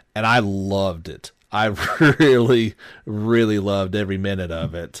 and I loved it. I really, really loved every minute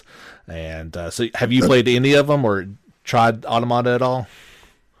of it. And so have you played any of them or tried Automata at all?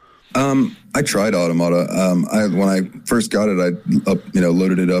 I tried Automata. When I first got it, I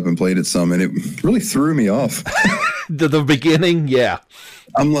loaded it up and played it some, and it really threw me off. the beginning, yeah.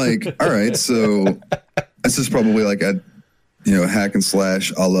 I'm like, all right, so this is probably like a hack and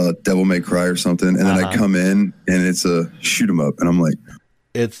slash a la Devil May Cry or something, and then I come in and it's a shoot 'em up, and I'm like,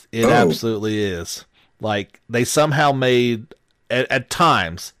 it absolutely is. Like, they somehow made at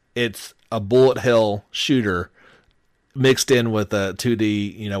times it's a bullet hell shooter mixed in with a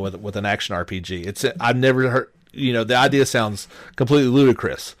 2D, with an action RPG. I've never heard, the idea sounds completely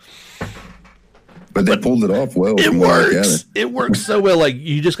ludicrous. But they pulled it off well. It works. It works so well. Like,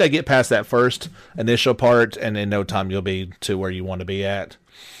 you just got to get past that first initial part, and in no time you'll be to where you want to be at.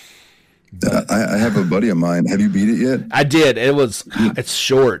 I have a buddy of mine. Have you beat it yet? I did. It's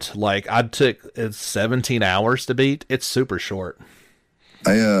short. Like, it's 17 hours to beat. It's super short.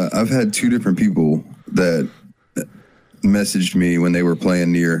 I've had two different people that messaged me when they were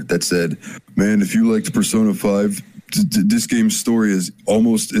playing Nier that said, man, if you liked Persona 5, this game's story is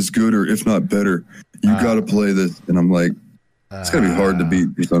almost as good or if not better. You got to play this. And I'm like, it's going to be hard to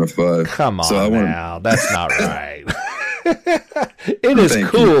beat Persona 5. Come on now. That's not right. It is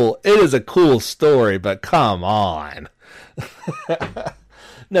cool. It is a cool story, but come on.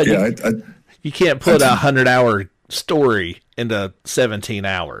 No, you can't put a 100-hour story into 17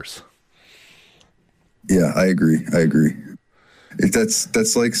 hours. Yeah, I agree.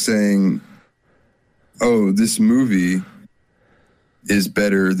 That's like saying, oh, this movie is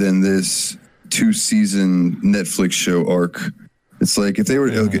better than this 2-season Netflix show arc. It's like if they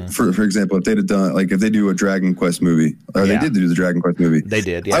were, for example, if they'd have done, like if they do a Dragon Quest movie, or they did do the Dragon Quest movie. They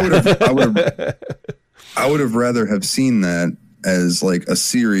did, yeah. I would have rather have seen that as like a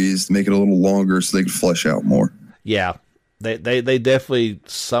series, make it a little longer so they could flesh out more. Yeah. They definitely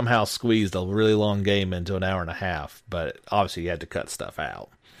somehow squeezed a really long game into an hour and a half, but obviously you had to cut stuff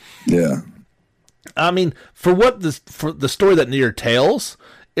out. Yeah. I mean, for the story that Nier tells,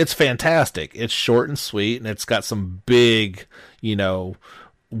 it's fantastic. It's short and sweet, and it's got some big,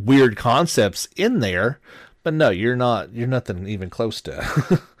 weird concepts in there. But no, you're nothing even close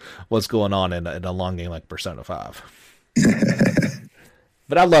to what's going on in a long game like Persona 5.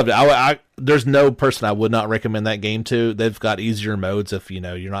 But I loved it. There's no person I would not recommend that game to. They've got easier modes if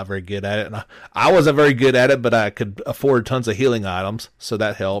you're not very good at it. And I wasn't very good at it, but I could afford tons of healing items, so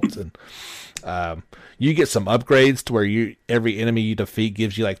that helped. And You get some upgrades to where every enemy you defeat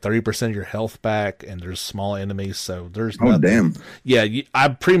gives you like 30% of your health back, and there's small enemies, so there's nothing. Damn. Yeah, I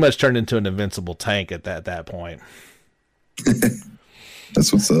pretty much turned into an invincible tank at that point.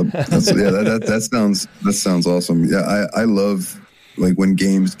 That's what's up. That sounds awesome. Yeah, I love like when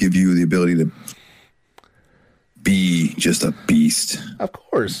games give you the ability to be just a beast. Of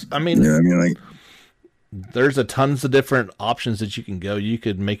course. I mean, like there's tons of different options that you can go. You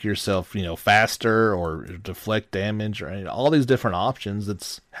could make yourself, faster or deflect damage, or all these different options.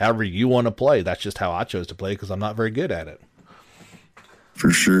 It's however you want to play. That's just how I chose to play because I'm not very good at it.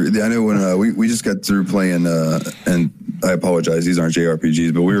 For sure. I know when we just got through playing, and I apologize, these aren't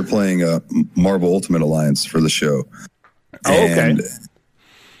JRPGs, but we were playing Marvel Ultimate Alliance for the show. Oh, okay.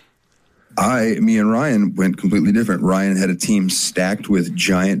 And me and Ryan went completely different. Ryan had a team stacked with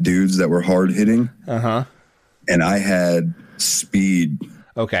giant dudes that were hard hitting. Uh-huh. And I had speed.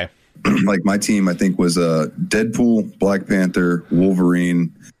 Okay. Like my team, I think, was Deadpool, Black Panther,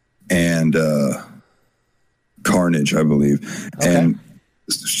 Wolverine, and Carnage, I believe. Okay. And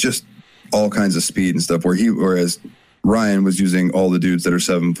it's just all kinds of speed and stuff. Whereas Ryan was using all the dudes that are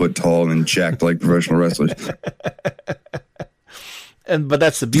 7 foot tall and jacked like professional wrestlers. But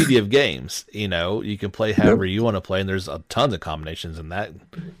that's the beauty of games. You can play however you want to play, and there's tons of combinations in that.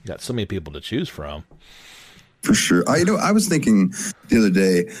 You got so many people to choose from. For sure. I was thinking the other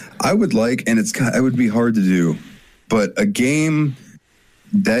day, I would like, and it would be hard to do, but a game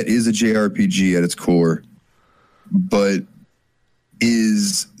that is a JRPG at its core, but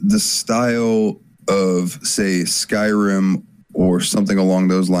is the style of, say, Skyrim or something along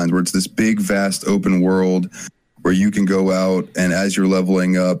those lines, where it's this big, vast, open world where you can go out and as you're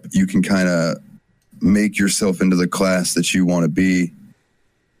leveling up, you can kind of make yourself into the class that you want to be.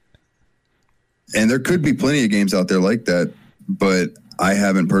 And there could be plenty of games out there like that, but I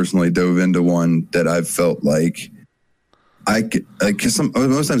haven't personally dove into one that I've felt like because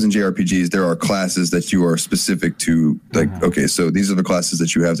most times in JRPGs, there are classes that you are specific to, like, okay, so these are the classes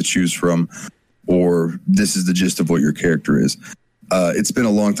that you have to choose from, or this is the gist of what your character is. It's been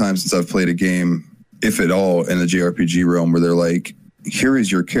a long time since I've played a game, if at all, in the JRPG realm where they're like, here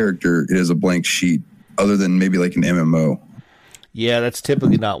is your character. It is a blank sheet, other than maybe like an MMO. Yeah, that's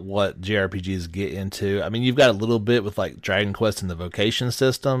typically not what JRPGs get into. I mean, you've got a little bit with like Dragon Quest and the vocation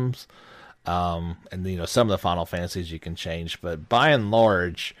systems. And some of the Final Fantasies you can change, but by and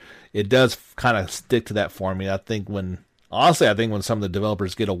large, it does kind of stick to that formula. I think when some of the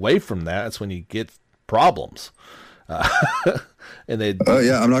developers get away from that, that's when you get problems. And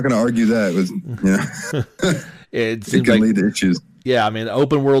I'm not going to argue that. It seems can lead to issues. Yeah, I mean,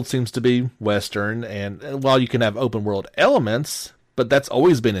 open world seems to be Western, and while you can have open world elements, but that's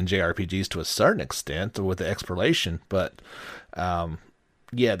always been in JRPGs to a certain extent with the exploration. But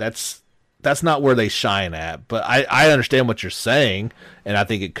that's not where they shine at. But I understand what you're saying, and I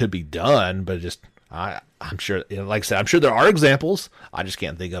think it could be done. But I'm sure, like I said, I'm sure there are examples. I just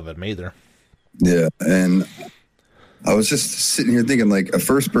can't think of them either. Yeah, and I was just sitting here thinking, like, a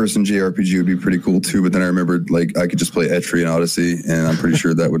first-person JRPG would be pretty cool, too, but then I remembered, like, I could just play Etri and Odyssey, and I'm pretty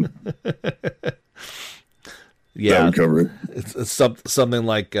sure that would... Yeah. That would cover it. It's something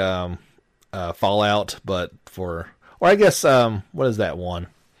like Fallout, but for... Or I guess, what is that one?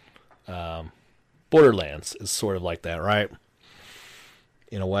 Borderlands is sort of like that, right?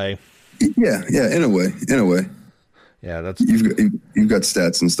 In a way. Yeah, in a way. Yeah, that's... You've got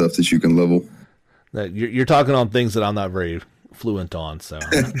stats and stuff that you can level. You're talking on things that I'm not very fluent on, so.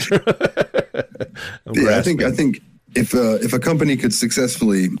 Yeah, I think if a company could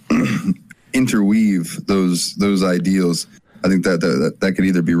successfully interweave those ideals, I think that could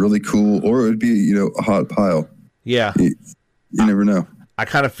either be really cool or it would be a hot pile. Yeah, you never know. I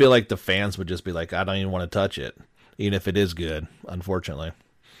kind of feel like the fans would just be like, I don't even want to touch it, even if it is good. Unfortunately.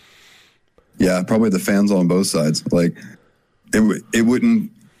 Yeah, probably the fans on both sides. Like it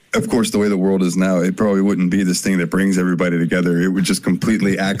wouldn't. Of course, the way the world is now, it probably wouldn't be this thing that brings everybody together. It would just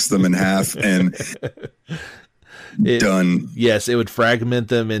completely axe them in half and done. Yes, it would fragment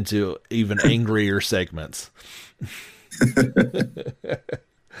them into even angrier segments.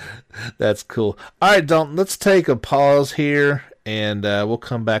 That's cool. All right, Dalton, let's take a pause here, and we'll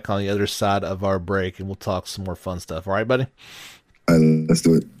come back on the other side of our break, and we'll talk some more fun stuff. All right, buddy? All right, let's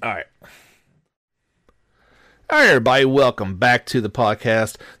do it. All right. All right, everybody, welcome back to the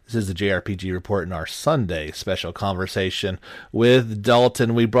podcast. This is the JRPG Report in our Sunday special conversation with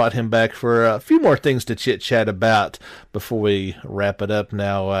Dalton. We brought him back for a few more things to chit-chat about before we wrap it up.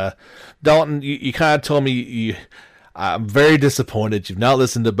 Now, Dalton, you kind of told me I'm very disappointed you've not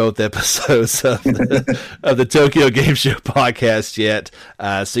listened to both episodes of the Tokyo Game Show podcast yet,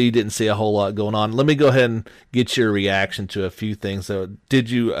 so you didn't see a whole lot going on. Let me go ahead and get your reaction to a few things. So, did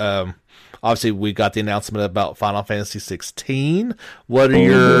you? Obviously, we got the announcement about Final Fantasy 16.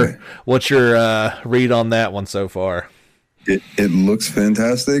 What's your read on that one so far? It looks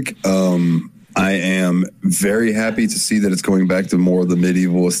fantastic. I am very happy to see that it's going back to more of the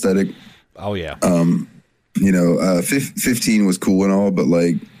medieval aesthetic. Oh yeah. 15 was cool and all, but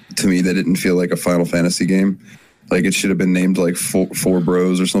like to me, that didn't feel like a Final Fantasy game. Like it should have been named like Four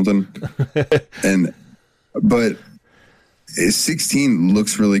Bros or something. But 16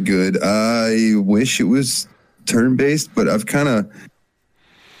 looks really good. I wish it was turn-based, but I've kind of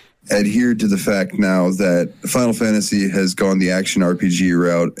adhered to the fact now that Final Fantasy has gone the action RPG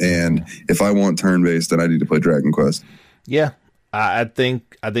route, and if I want turn-based, then I need to play Dragon Quest. Yeah, I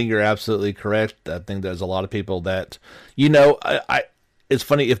think you're absolutely correct. I think there's a lot of people that, it's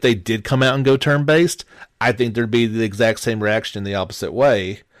funny, if they did come out and go turn-based, I think there'd be the exact same reaction in the opposite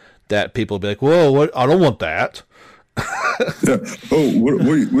way, that people would be like, whoa, what? I don't want that. Yeah. Oh, what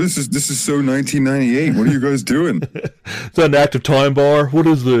this is so 1998. What are you guys doing? It's an active time bar. What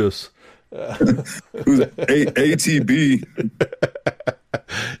is this? ATB.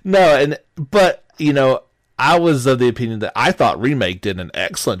 No, but I was of the opinion that I thought Remake did an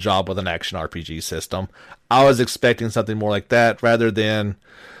excellent job with an action RPG system. I was expecting something more like that rather than,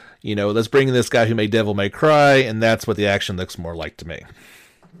 let's bring in this guy who made Devil May Cry, and that's what the action looks more like to me.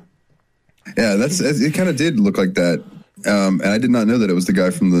 Yeah, it kind of did look like that. And I did not know that it was the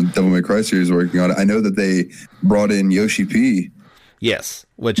guy from the Devil May Cry series working on it. I know that they brought in Yoshi P. Yes,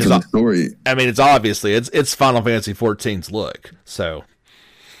 which is the story. I mean, it's obviously it's Final Fantasy 14's look. So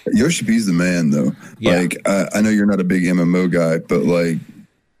Yoshi P's the man, though. Yeah. Like I know you're not a big MMO guy, but like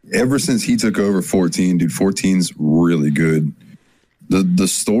ever since he took over 14, dude, 14's really good. The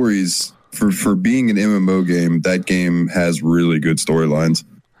stories for being an MMO game, that game has really good storylines.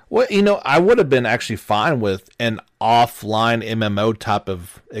 Well, I would have been actually fine with an offline MMO type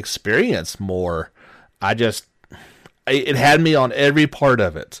of experience more. It had me on every part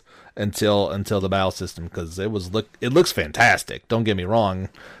of it until the battle system, because it looks fantastic. Don't get me wrong.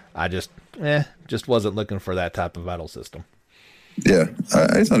 I just wasn't looking for that type of battle system. Yeah,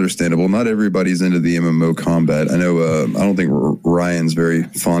 it's understandable. Not everybody's into the MMO combat. I know. I don't think Ryan's very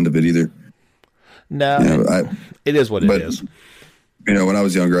fond of it either. No, it is what it is. When I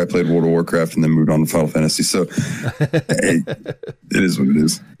was younger, I played World of Warcraft and then moved on to Final Fantasy. So it is what it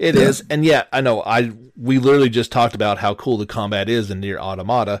is. It is. And yeah, I know. We literally just talked about how cool the combat is in Nier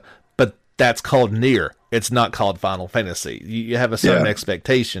Automata, but that's called Nier. It's not called Final Fantasy. You have a certain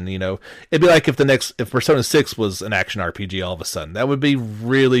expectation, It'd be like if Persona 6 was an action RPG all of a sudden. That would be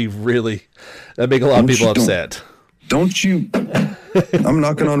really, really, that'd make a lot of people upset. Don't you, I'm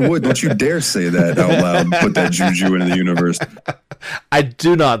knocking on wood, don't you dare say that out loud and put that juju into the universe. I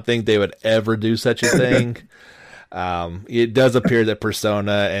do not think they would ever do such a thing. It does appear that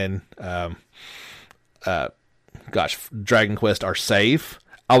Persona and, Dragon Quest are safe.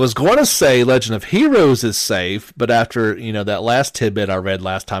 I was going to say Legend of Heroes is safe, but after, that last tidbit I read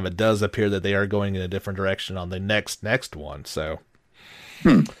last time, it does appear that they are going in a different direction on the next one, so.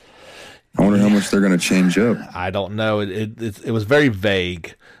 I wonder how much they're going to change up. I don't know. It was very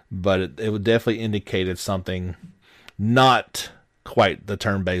vague, but it would definitely indicated something not quite the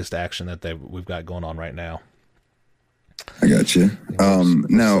turn-based action that we've got going on right now. I got you.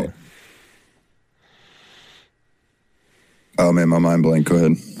 Now, oh man, my mind blank. Go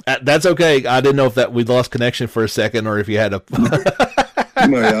ahead. That's okay. I didn't know if that we lost connection for a second or if you had a.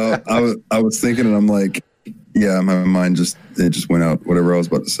 No, I was thinking, and I'm like, yeah, my mind just went out. Whatever I was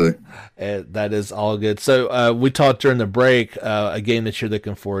about to say. That is all good. So we talked during the break. A game that you're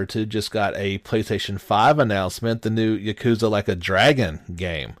looking forward to just got a PlayStation 5 announcement. The new Yakuza Like a Dragon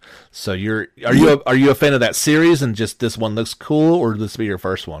game. So are you a fan of that series, and just this one looks cool, or this be your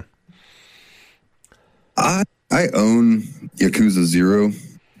first one? I own Yakuza 0,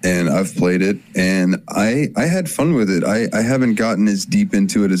 and I've played it, and I had fun with it. I haven't gotten as deep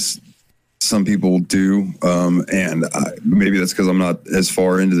into it as some people do, and maybe that's because I'm not as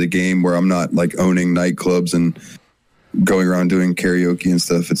far into the game where I'm not like owning nightclubs and going around doing karaoke and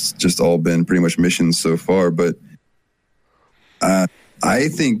stuff. It's just all been pretty much missions so far. But I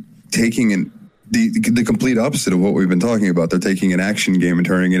think taking the complete opposite of what we've been talking about, they're taking an action game and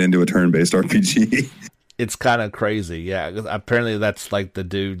turning it into a turn-based RPG. It's kind of crazy, yeah. Apparently that's like the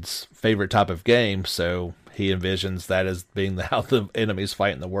dude's favorite type of game, so he envisions that as being how the enemies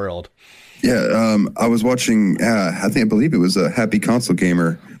fight in the world. Yeah, I was watching, I believe it was a Happy Console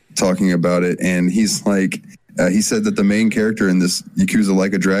Gamer talking about it, and he's like, He said that the main character in this Yakuza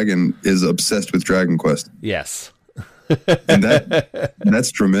Like a Dragon is obsessed with Dragon Quest. Yes. And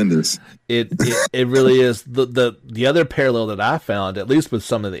that's tremendous. It really is. The other parallel that I found, at least with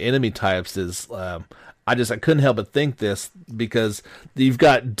some of the enemy types, is I couldn't help but think this, because you've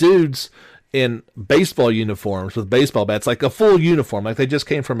got dudes in baseball uniforms with baseball bats, like a full uniform, like they just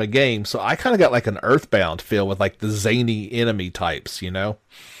came from a game. So I kind of got like an Earthbound feel with like the zany enemy types, you know?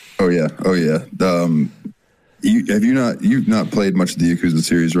 Oh yeah. You've not played much of the Yakuza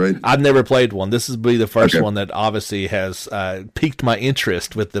series, right? I've never played one. This is be the first one that obviously has piqued my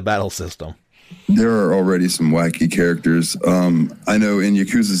interest with the battle system. There are already some wacky characters. I know in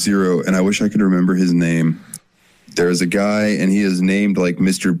Yakuza 0, and I wish I could remember his name, there's a guy, and he is named like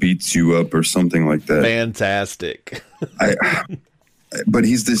Mr. Beats You Up or something like that. Fantastic. But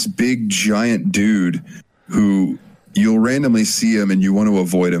he's this big, giant dude who you'll randomly see him and you want to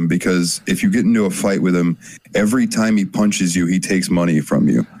avoid him, because if you get into a fight with him, every time he punches you, he takes money from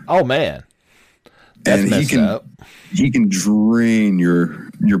you. Oh, man. That's messed up. He can drain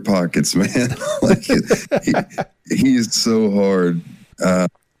your pockets, man. Like he's so hard.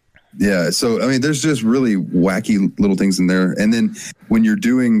 Yeah, so I mean, there's just really wacky little things in there. And then when you're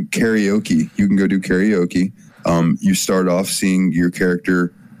doing karaoke, you can go do karaoke. You start off seeing your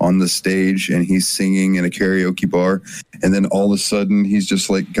character on the stage and he's singing in a karaoke bar, and then all of a sudden he's just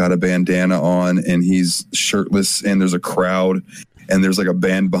like got a bandana on and he's shirtless, and there's a crowd and there's like a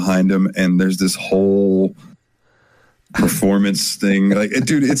band behind him, and there's this whole performance thing. Like,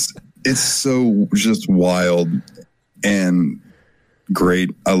 dude, it's so just wild and great.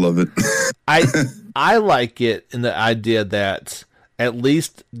 I love it. I like it in the idea that at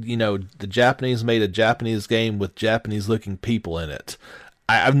least, you know, the Japanese made a Japanese game with Japanese looking people in it.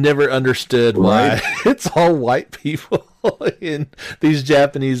 I've never understood why it's all white people in these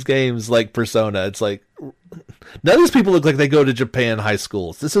Japanese games like Persona. It's like, none of these people look like they go to Japan high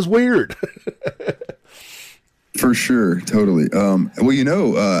schools. This is weird. For sure, totally. Well, you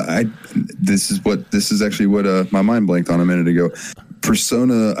know, this is actually what my mind blanked on a minute ago.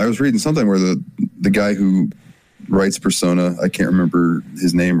 Persona. I was reading something where the guy who writes Persona, I can't remember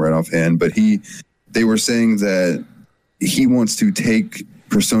his name right offhand, but they were saying that he wants to take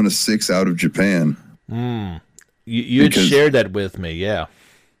Persona 6 out of Japan. You had shared that with me, yeah.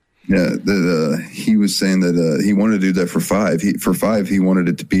 Yeah, he was saying that he wanted to do that for 5. For 5, he wanted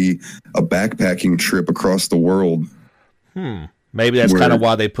it to be a backpacking trip across the world. Maybe that's kind of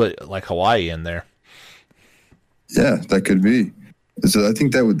why they put like Hawaii in there. Yeah, that could be. So I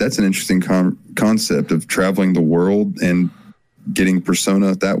think that's an interesting concept of traveling the world and getting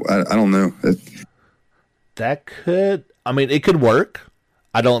Persona. That I don't know. That could. I mean, it could work.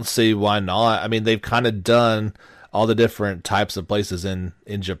 I don't see why not. I mean, they've kind of done all the different types of places in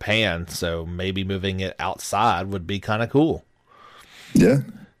Japan, so maybe moving it outside would be kind of cool. Yeah.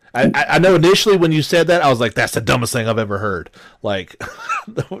 I know initially when you said that, I was like, that's the dumbest thing I've ever heard. Like,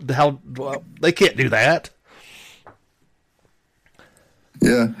 they can't do that.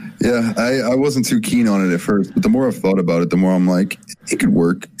 Yeah. I wasn't too keen on it at first, but the more I've thought about it, the more I'm like, it could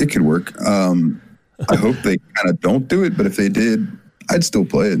work. I hope they kind of don't do it, but if they did, I'd still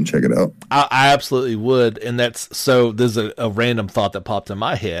play it and check it out. I absolutely would. And there's a random thought that popped in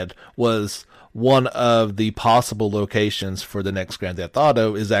my head was one of the possible locations for the next Grand Theft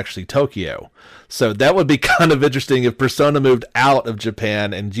Auto is actually Tokyo. So that would be kind of interesting if Persona moved out of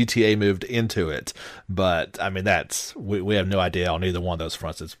Japan and GTA moved into it. But I mean, we have no idea on either one of those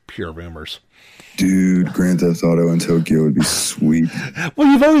fronts. It's pure rumors. Dude, Grand Theft Auto in Tokyo would be sweet. Well,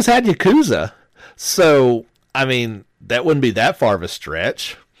 you've always had Yakuza. So, I mean, that wouldn't be that far of a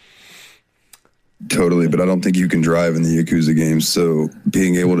stretch. Totally, but I don't think you can drive in the Yakuza games, so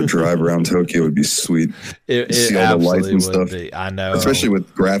being able to drive around Tokyo would be sweet. It see all the lights and stuff. Be. I know. Especially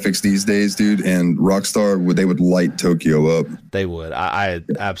with graphics these days, dude, and Rockstar, they would light Tokyo up. They would. I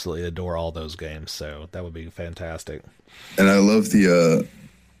absolutely adore all those games, so that would be fantastic. And I love the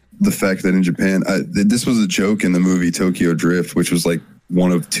fact that in Japan, this was a joke in the movie Tokyo Drift, which was like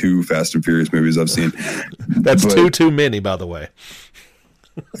one of 2 Fast and Furious movies I've seen. That's too many, by the way.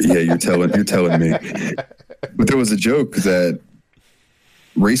 Yeah, you're telling me. But there was a joke that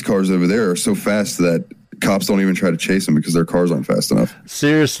race cars over there are so fast that cops don't even try to chase them because their cars aren't fast enough.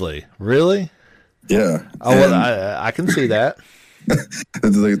 Seriously? Really? Yeah. Oh, well, I can see that.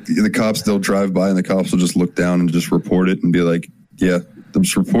 The cops, they'll drive by and the cops will just look down and just report it and be like, yeah, I'm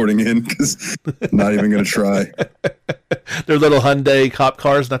just reporting in because not even going to try. Their little Hyundai cop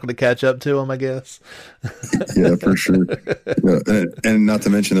car's not going to catch up to them, I guess. Yeah, for sure. Yeah. And not to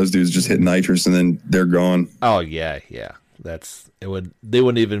mention those dudes just hit nitrous and then they're gone. Oh yeah. They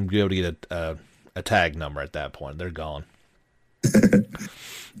wouldn't even be able to get a tag number at that point. They're gone.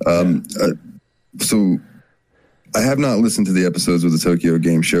 So I have not listened to the episodes of the Tokyo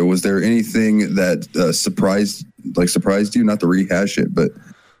Game Show. Was there anything that surprised you? Not to rehash it, but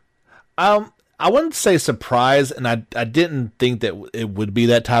I wouldn't say surprise, and I didn't think that it would be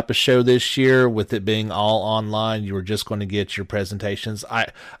that type of show this year with it being all online. You were just going to get your presentations. I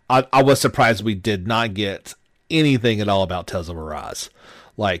was surprised we did not get anything at all about Tales of Arise.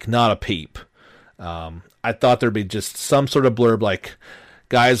 Like, not a peep. I thought there'd be just some sort of blurb like,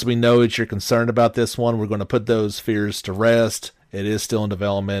 guys, we know that you're concerned about this one. We're going to put those fears to rest. It is still in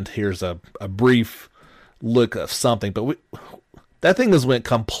development. Here's a brief look of something. But that thing has went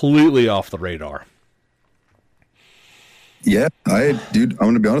completely off the radar. Yeah, I'm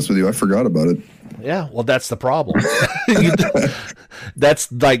going to be honest with you. I forgot about it. Yeah, well, that's the problem. That's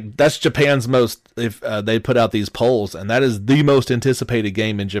Japan's most. If they put out these polls, and that is the most anticipated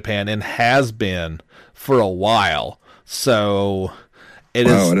game in Japan, and has been for a while. So it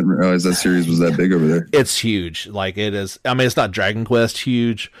is. Wow, I didn't realize that series was that big over there. It's huge. Like, it is. I mean, it's not Dragon Quest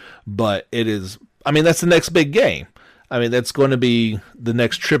huge, but it is. I mean, that's the next big game. I mean, that's going to be the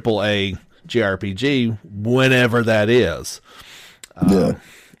next AAA JRPG, whenever that is. Yeah.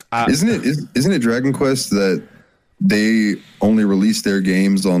 Isn't it Dragon Quest that they only release their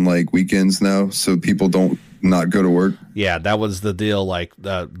games on like weekends now, so people don't not go to work? Yeah, that was the deal. Like,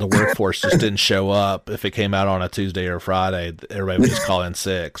 the workforce just didn't show up. If it came out on a Tuesday or Friday, everybody would just call in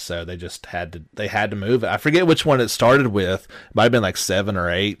sick. So they just had to move it. I forget which one it started with. It might have been like 7 or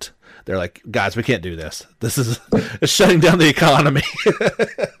 8. They're like, guys, we can't do this. This is it's shutting down the economy.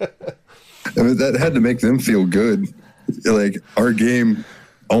 I mean, that had to make them feel good. Like, our game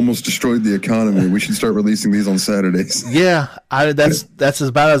almost destroyed the economy. We should start releasing these on Saturdays. Yeah, that's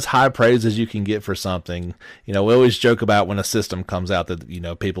about as high praise as you can get for something. You know, we always joke about when a system comes out that, you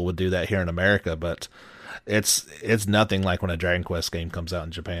know, people would do that here in America, but it's nothing like when a Dragon Quest game comes out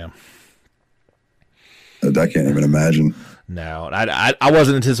in Japan. I can't even imagine. No, I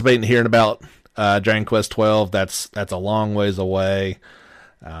wasn't anticipating hearing about Dragon Quest 12. That's a long ways away.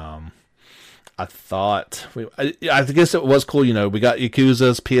 I thought I guess it was cool. You know, we got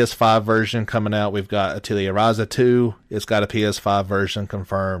Yakuza's PS5 version coming out. We've got Atelier Ryza 2. It's got a PS5 version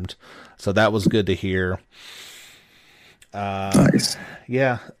confirmed, so that was good to hear. Nice.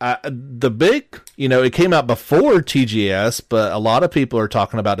 Yeah. The big, you know, it came out before TGS, but a lot of people are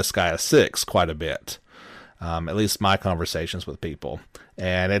talking about Disgaea 6 quite a bit. At least my conversations with people,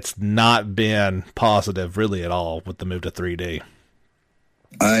 and it's not been positive really at all with the move to 3D.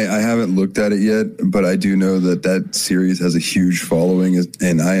 I haven't looked at it yet, but I do know that series has a huge following,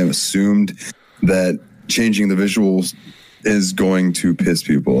 and I am assumed that changing the visuals is going to piss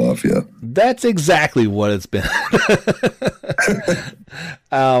people off. Yeah, that's exactly what it's been.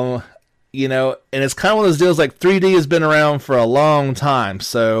 You know, and it's kind of one of those deals like 3D has been around for a long time,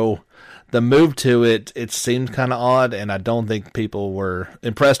 so the move to it seemed kind of odd, and I don't think people were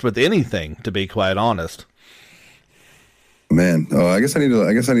impressed with anything, to be quite honest. Man, I guess I need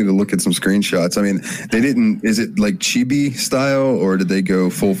to look at some screenshots. I mean, they didn't. Is it like chibi style, or did they go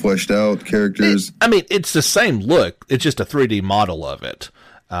full fleshed out characters? It's the same look. It's just a 3D model of it.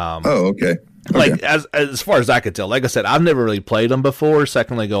 Okay. Like, as far as I could tell, like I said, I've never really played them before.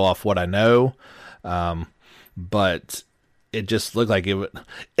 Secondly, go off what I know, but it just looked like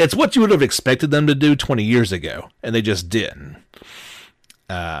it's what you would have expected them to do 20 years ago, and they just didn't.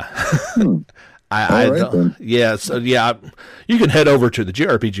 You can head over to the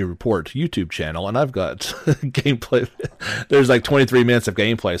JRPG Report YouTube channel, and I've got gameplay. There's like 23 minutes of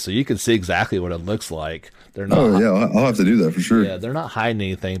gameplay, so you can see exactly what it looks like. They're not. Oh yeah, I'll have to do that for sure. Yeah, they're not hiding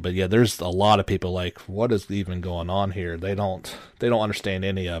anything, but yeah, there's a lot of people like, what is even going on here? They don't understand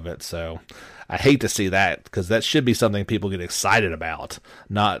any of it. So I hate to see that, because that should be something people get excited about,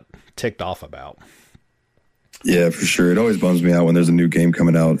 not ticked off about. Yeah, for sure. It always bums me out when there's a new game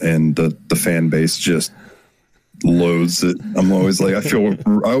coming out and the fan base just loathes it. I'm always like, even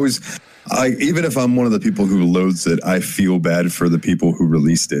if I'm one of the people who loathes it, I feel bad for the people who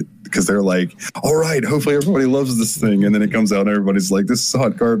released it, because they're like, all right, hopefully everybody loves this thing. And then it comes out and everybody's like, this is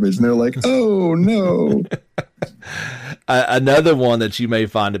hot garbage. And they're like, oh no. Another one that you may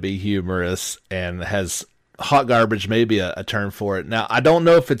find to be humorous and has hot garbage, maybe a term for it. Now, I don't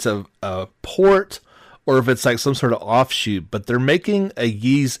know if it's a port or if it's like some sort of offshoot, but they're making a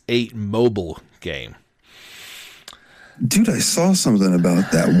Ys 8 mobile game. Dude, I saw something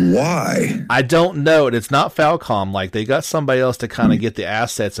about that. Why? I don't know. It's not Falcom. Like, they got somebody else to kind of get the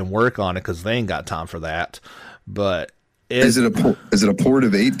assets and work on it, because they ain't got time for that. But is it a port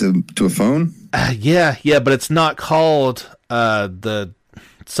of 8 to a phone? Yeah, but it's not called the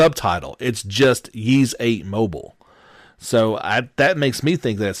subtitle. It's just Ys 8 Mobile. So that makes me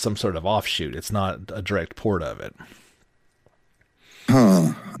think that it's some sort of offshoot. It's not a direct port of it.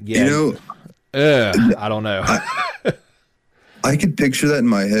 Huh. Yeah. I don't know. I could picture that in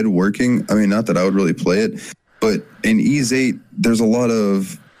my head working. I mean, not that I would really play it, but in Ys 8, there's a lot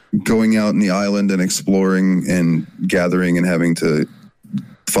of going out in the island and exploring and gathering and having to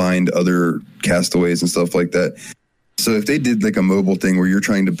find other castaways and stuff like that. So if they did like a mobile thing where you're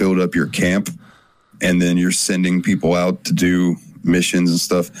trying to build up your camp and then you're sending people out to do missions and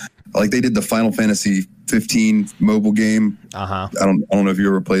stuff, like they did the Final Fantasy 15 mobile game. Uh-huh. I don't know if you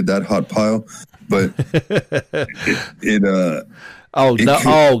ever played that, Hot Pile, but it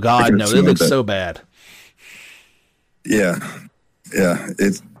God, no, it looks so bad. Yeah.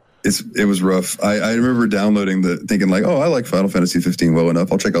 It was rough. I remember downloading thinking like, oh, I like Final Fantasy 15 well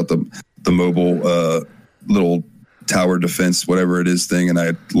enough. I'll check out the mobile little tower defense, whatever it is thing, and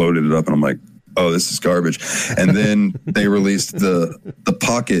I loaded it up, and I'm like, oh, this is garbage. And then they released the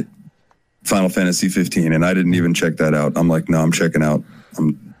Pocket Final Fantasy 15, and I didn't even check that out. I'm like, no, I'm checking out.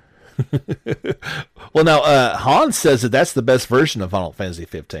 Well, now Hans says that that's the best version of Final Fantasy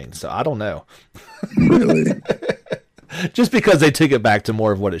 15, so I don't know. Really? Just because they took it back to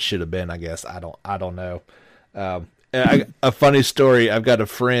more of what it should have been, I guess. I don't know. A funny story. I've got a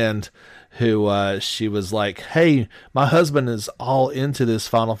friend who she was like, "Hey, my husband is all into this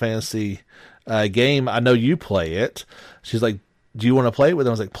Final Fantasy game. I know you play it." She's like, "Do you want to play it with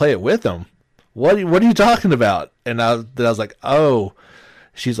him?" I was like, "Play it with him? What are you talking about?" And I was like, "Oh."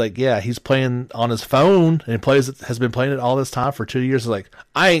 She's like, "Yeah, he's playing on his phone and has been playing it all this time for 2 years." I was like,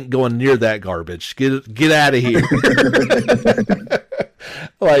 "I ain't going near that garbage. Get out of here."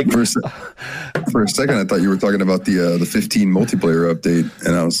 Like for a second, I thought you were talking about the 15 multiplayer update,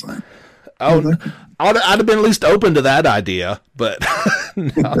 and I was like, "Oh, I'd have been at least open to that idea." But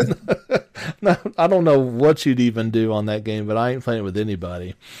no, I don't know what you'd even do on that game. But I ain't playing it with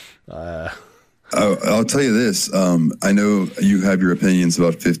anybody. I'll tell you this. I know you have your opinions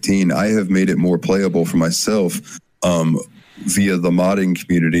about 15. I have made it more playable for myself via the modding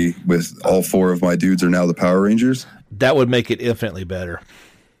community with all 4 of my dudes are now the Power Rangers. That would make it infinitely better.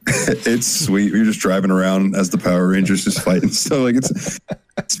 It's sweet. You're just driving around as the Power Rangers just fighting. So like it's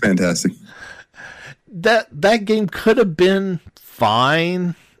fantastic. That game could have been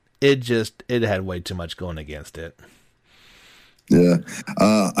fine. It had way too much going against it. Yeah.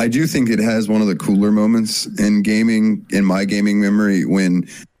 I do think it has one of the cooler moments in gaming, in my gaming memory, when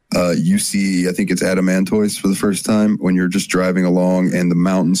you see, I think it's Adamantoise for the first time, when you're just driving along and the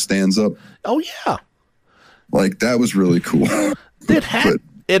mountain stands up. Oh, yeah. Like, that was really cool.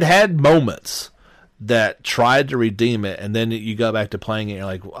 It had moments that tried to redeem it, and then you go back to playing it, and you're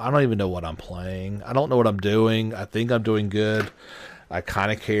like, I don't even know what I'm playing. I don't know what I'm doing. I think I'm doing good. I kind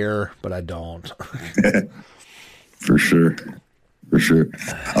of care, but I don't. For sure.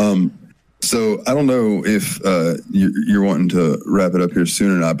 So I don't know if you're wanting to wrap it up here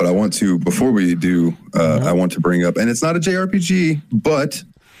soon or not, but I want to, before we do, I want to bring up, and it's not a JRPG, but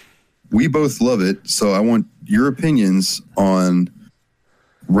we both love it. So I want your opinions on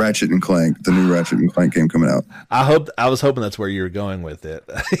Ratchet and Clank, the new Ratchet and Clank game coming out. I was hoping that's where you were going with it.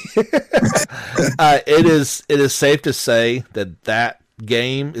 It is safe to say that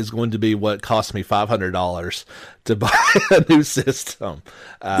game is going to be what cost me $500 to buy a new system.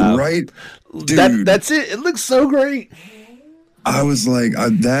 Right, dude. That's it. It looks so great. I was like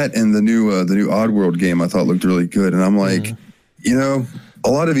that, and the new Oddworld game I thought looked really good, and I'm like, a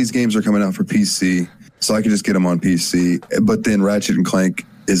lot of these games are coming out for PC, so I could just get them on PC. But then Ratchet and Clank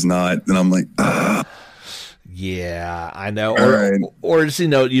is not, and I'm like, Yeah, I know. Or just,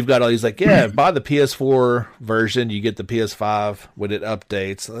 you've got all these like, buy the PS4 version, you get the PS5 when it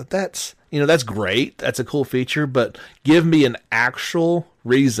updates. That's great. That's a cool feature, but give me an actual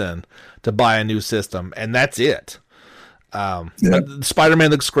reason to buy a new system, and that's it.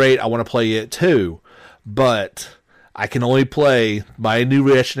 Spider-Man looks great. I want to play it too, but I can only play my new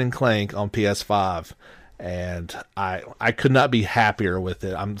Ratchet and Clank on PS5. And I could not be happier with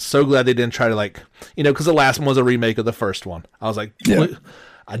it. I'm so glad they didn't try to because the last one was a remake of the first one. I was like,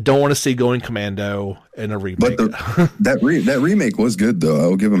 I don't want to see Going Commando in a remake. But that remake was good, though. I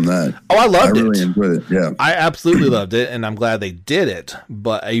will give them that. Oh, I loved it. I really enjoyed it. Yeah, I absolutely loved it, and I'm glad they did it.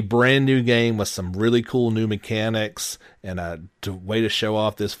 But a brand new game with some really cool new mechanics and a way to show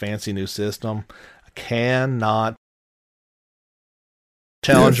off this fancy new system, I cannot.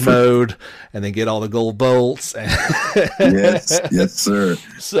 Challenge mode, and then get all the gold bolts. yes, sir.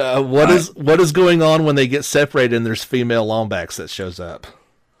 So what is going on when they get separated and there's female Lombax that shows up?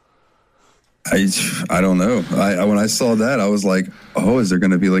 I don't know. When I saw that, I was like, oh, is there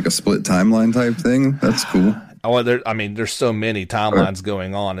going to be like a split timeline type thing? That's cool. Oh, there's so many timelines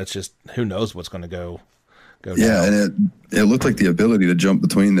going on. It's just who knows what's going to go yeah, down. and it looked like the ability to jump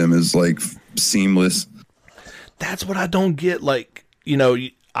between them is like seamless. That's what I don't get. Like,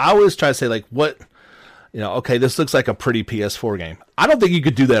 I always try to say like, what, okay, this looks like a pretty PS4 game. I don't think you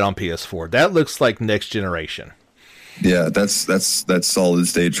could do that on PS4. That looks like next generation. Yeah, that's solid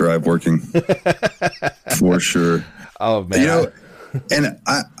state drive working for sure. Oh man, and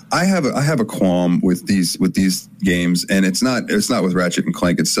I have a qualm with these games, and it's not with Ratchet and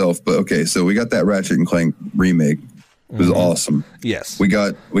Clank itself, but okay, so we got that Ratchet and Clank remake. It was awesome. Yes, we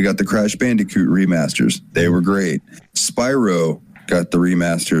got the Crash Bandicoot remasters. They were great. Spyro got the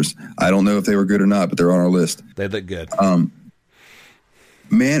remasters. I don't know if they were good or not, but they're on our list. They look good.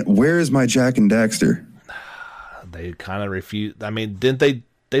 Man, where is my Jack and Daxter? They kind of refused. I mean, didn't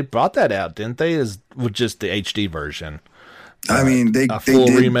they brought that out, didn't they? With just the HD version. I mean, they full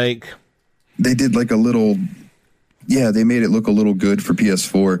did, remake. They did like a little, they made it look a little good for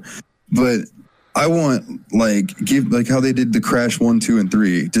PS4, but I want give how they did the Crash 1, 2, and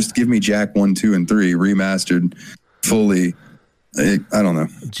 3. Just give me Jack 1, 2, and 3 remastered fully. I don't know.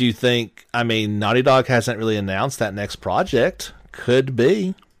 Do you think? I mean, Naughty Dog hasn't really announced that next project. Could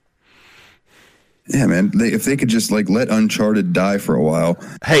be. Yeah, man. If they could just let Uncharted die for a while.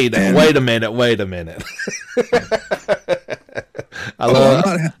 Hey, wait a minute. I'm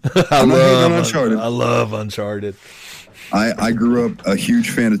not Uncharted. I love Uncharted. I grew up a huge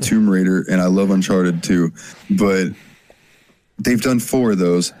fan of Tomb Raider, and I love Uncharted too. But they've done 4 of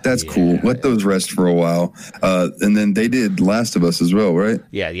those. That's cool. Let those rest for a while. And then they did Last of Us as well, right?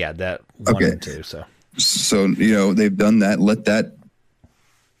 Yeah. That 1 and 2. So they've done that. Let that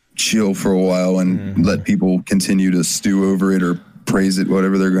chill for a while and let people continue to stew over it or praise it,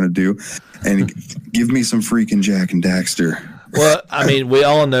 whatever they're going to do, and give me some freaking Jack and Daxter. Well, I mean, we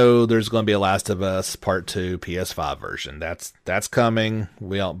all know there's going to be a Last of Us Part 2 PS5 version. That's coming.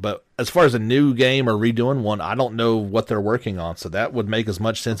 But as far as a new game or redoing one, I don't know what they're working on. So that would make as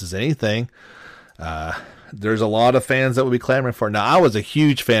much sense as anything. There's a lot of fans that would be clamoring for it. Now, I was a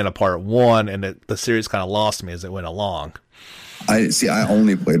huge fan of Part 1, and the series kind of lost me as it went along. I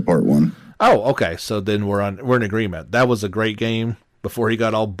only played Part 1. Oh, okay. So then we're in agreement. That was a great game before he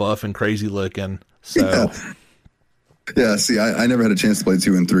got all buff and crazy looking. So yeah. See, I never had a chance to play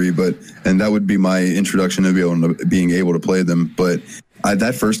 2 and 3, and that would be my introduction to being able to play them. But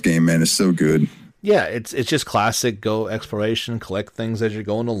that first game, man, is so good. Yeah, it's just classic go exploration, collect things as you're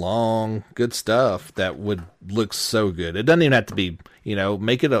going along, good stuff that would look so good. It doesn't even have to be,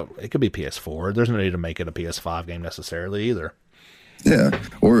 it could be PS4. There's no need to make it a PS5 game necessarily either. Yeah,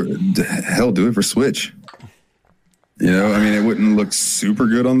 or hell, do it for Switch. I mean, it wouldn't look super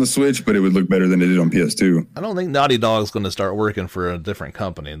good on the Switch, but it would look better than it did on PS2. I don't think Naughty Dog's going to start working for a different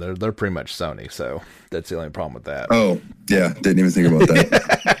company. They're pretty much Sony, so that's the only problem with that. Oh, yeah, didn't even think about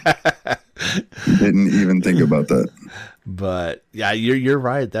that. Didn't even think about that. But yeah, you're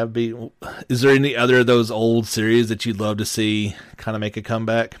right. That'd be. Is there any other of those old series that you'd love to see kind of make a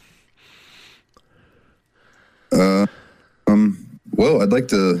comeback? Well, I'd like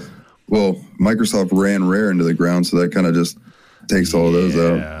to. Well, Microsoft ran Rare into the ground, so that kind of just takes all of those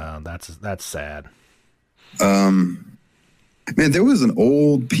out. Yeah, that's sad. Man, there was an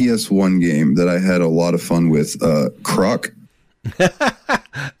old PS1 game that I had a lot of fun with. Croc.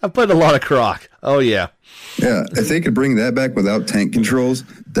 I played a lot of Croc. Oh yeah. Yeah, if they could bring that back without tank controls,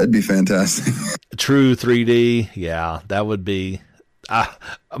 that'd be fantastic. True 3D. Yeah, that would be.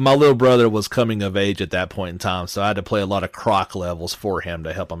 My little brother was coming of age at that point in time, so I had to play a lot of Croc levels for him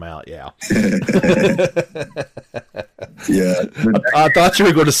to help him out. Yeah. Yeah. I thought you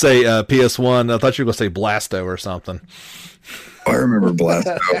were going to say PS1. I thought you were going to say Blasto or something. I remember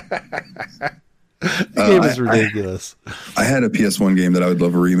Blasto. The game is ridiculous. I had a PS1 game that I would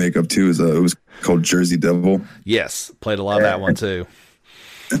love a remake of too. It was called Jersey Devil. Yes, played a lot of that one too.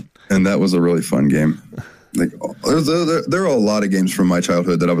 And that was a really fun game. There are a lot of games from my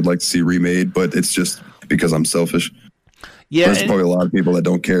childhood that I would like to see remade, but it's just because I'm selfish. Yeah, there's probably a lot of people that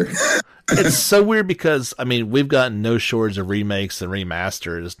don't care. It's so weird because we've gotten no shortage of remakes and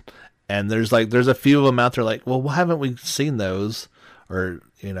remasters, and there's a few of them out there like, well, why haven't we seen those? Or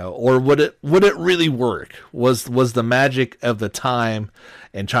or would it really work? Was the magic of the time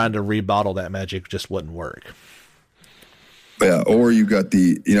and trying to rebottle that magic just wouldn't work? Yeah, or you got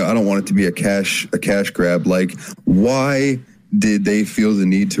I don't want it to be a cash grab. Like, why did they feel the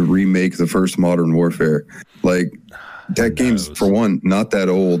need to remake the first Modern Warfare? Like, that game's, for one, not that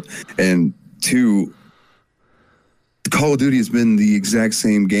old, and two, Call of Duty has been the exact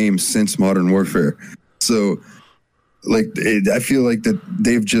same game since Modern Warfare. So, like, I feel like that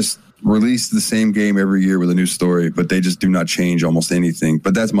they've just released the same game every year with a new story, but they just do not change almost anything.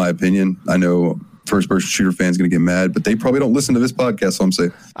 But that's my opinion. I know first-person shooter fans going to get mad, but they probably don't listen to this podcast, so I'm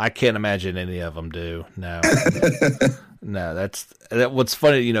saying. I can't imagine any of them do. No. No, that's what's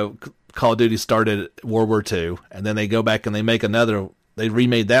funny, you know, Call of Duty started World War II, and then they go back and they make another. They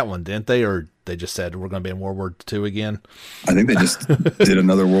remade that one, didn't they? Or they just said we're going to be in World War II again? I think they just did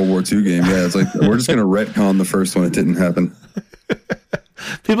another World War II game. Yeah, it's like we're just going to retcon the first one. It didn't happen.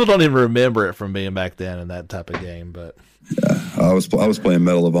 People don't even remember it from being back then in that type of game. But yeah, I was playing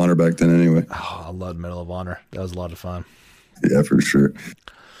Medal of Honor back then anyway. Oh, I loved Medal of Honor. That was a lot of fun. Yeah, for sure.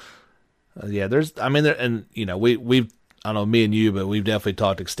 Yeah, and you know, we've I don't know, me and you, but we've definitely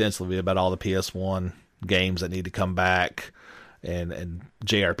talked extensively about all the PS1 games that need to come back and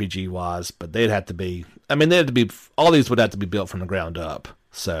JRPG wise, but they'd have to be, all these would have to be built from the ground up.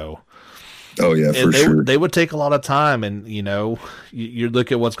 So, oh yeah, for sure. They would take a lot of time, and you know, you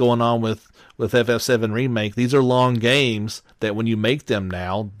look at what's going on with FF7 Remake. These are long games that when you make them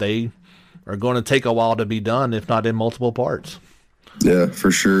now, they are going to take a while to be done, if not in multiple parts. Yeah, for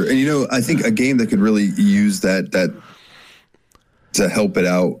sure. And you know, I think a game that could really use that to help it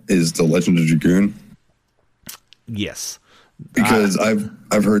out is The Legend of Dragoon. Yes, because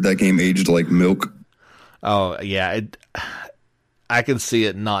I've heard that game aged like milk. Oh yeah, I can see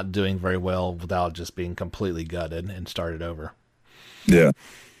it not doing very well without just being completely gutted and started over. Yeah,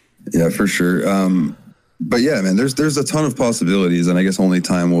 for sure. But yeah, man, there's a ton of possibilities, and I guess only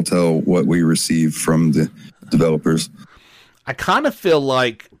time will tell what we receive from the developers. I kind of feel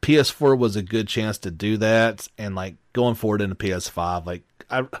like PS4 was a good chance to do that, and like going forward into PS5, like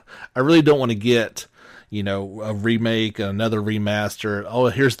I really don't want to get, you know, a remake, another remaster. Oh,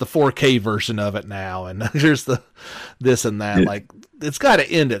 here's the 4K version of it now, and here's the this and that. Yeah. Like it's got to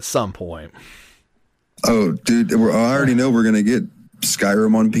end at some point. Oh, dude, I already know we're gonna get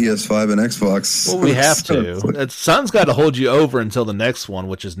Skyrim on PS5 and Xbox. Well, we have to. Something's got to hold you over until the next one,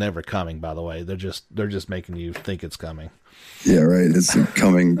 which is never coming. By the way, they're just making you think it's coming. Yeah, right. It's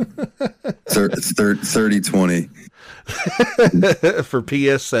coming 30/20 for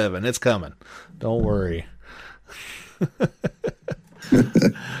PS7. It's coming. Don't worry.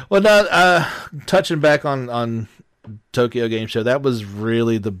 Well, now touching back on Tokyo Game Show, that was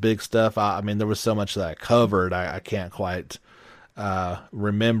really the big stuff. I mean, there was so much that I covered. I can't quite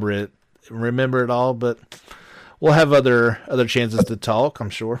remember it all, but we'll have other chances to talk, I'm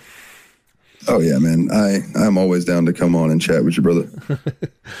sure. Oh yeah, man. I'm always down to come on and chat with you, brother.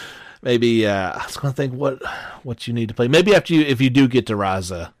 Maybe I was going to think what you need to play. Maybe if you do get to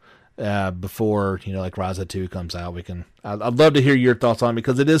Ryza before, you know, like Ryza 2 comes out, I'd love to hear your thoughts on it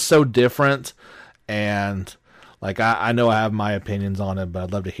because it is so different, and like I know I have my opinions on it, but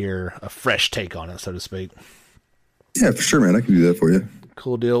I'd love to hear a fresh take on it, so to speak. Yeah, for sure, man. I can do that for you.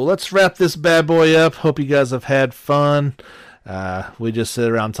 Cool deal. Well, let's wrap this bad boy up. Hope you guys have had fun. We just sit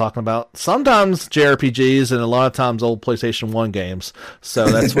around talking about sometimes JRPGs and a lot of times old PlayStation 1 games. So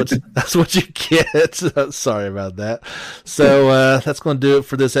that's what you get. Sorry about that. So that's going to do it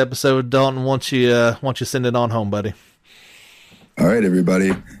for this episode. Dalton, why don't you send it on home, buddy? All right,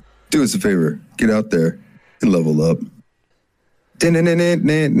 everybody. Do us a favor. Get out there and level up.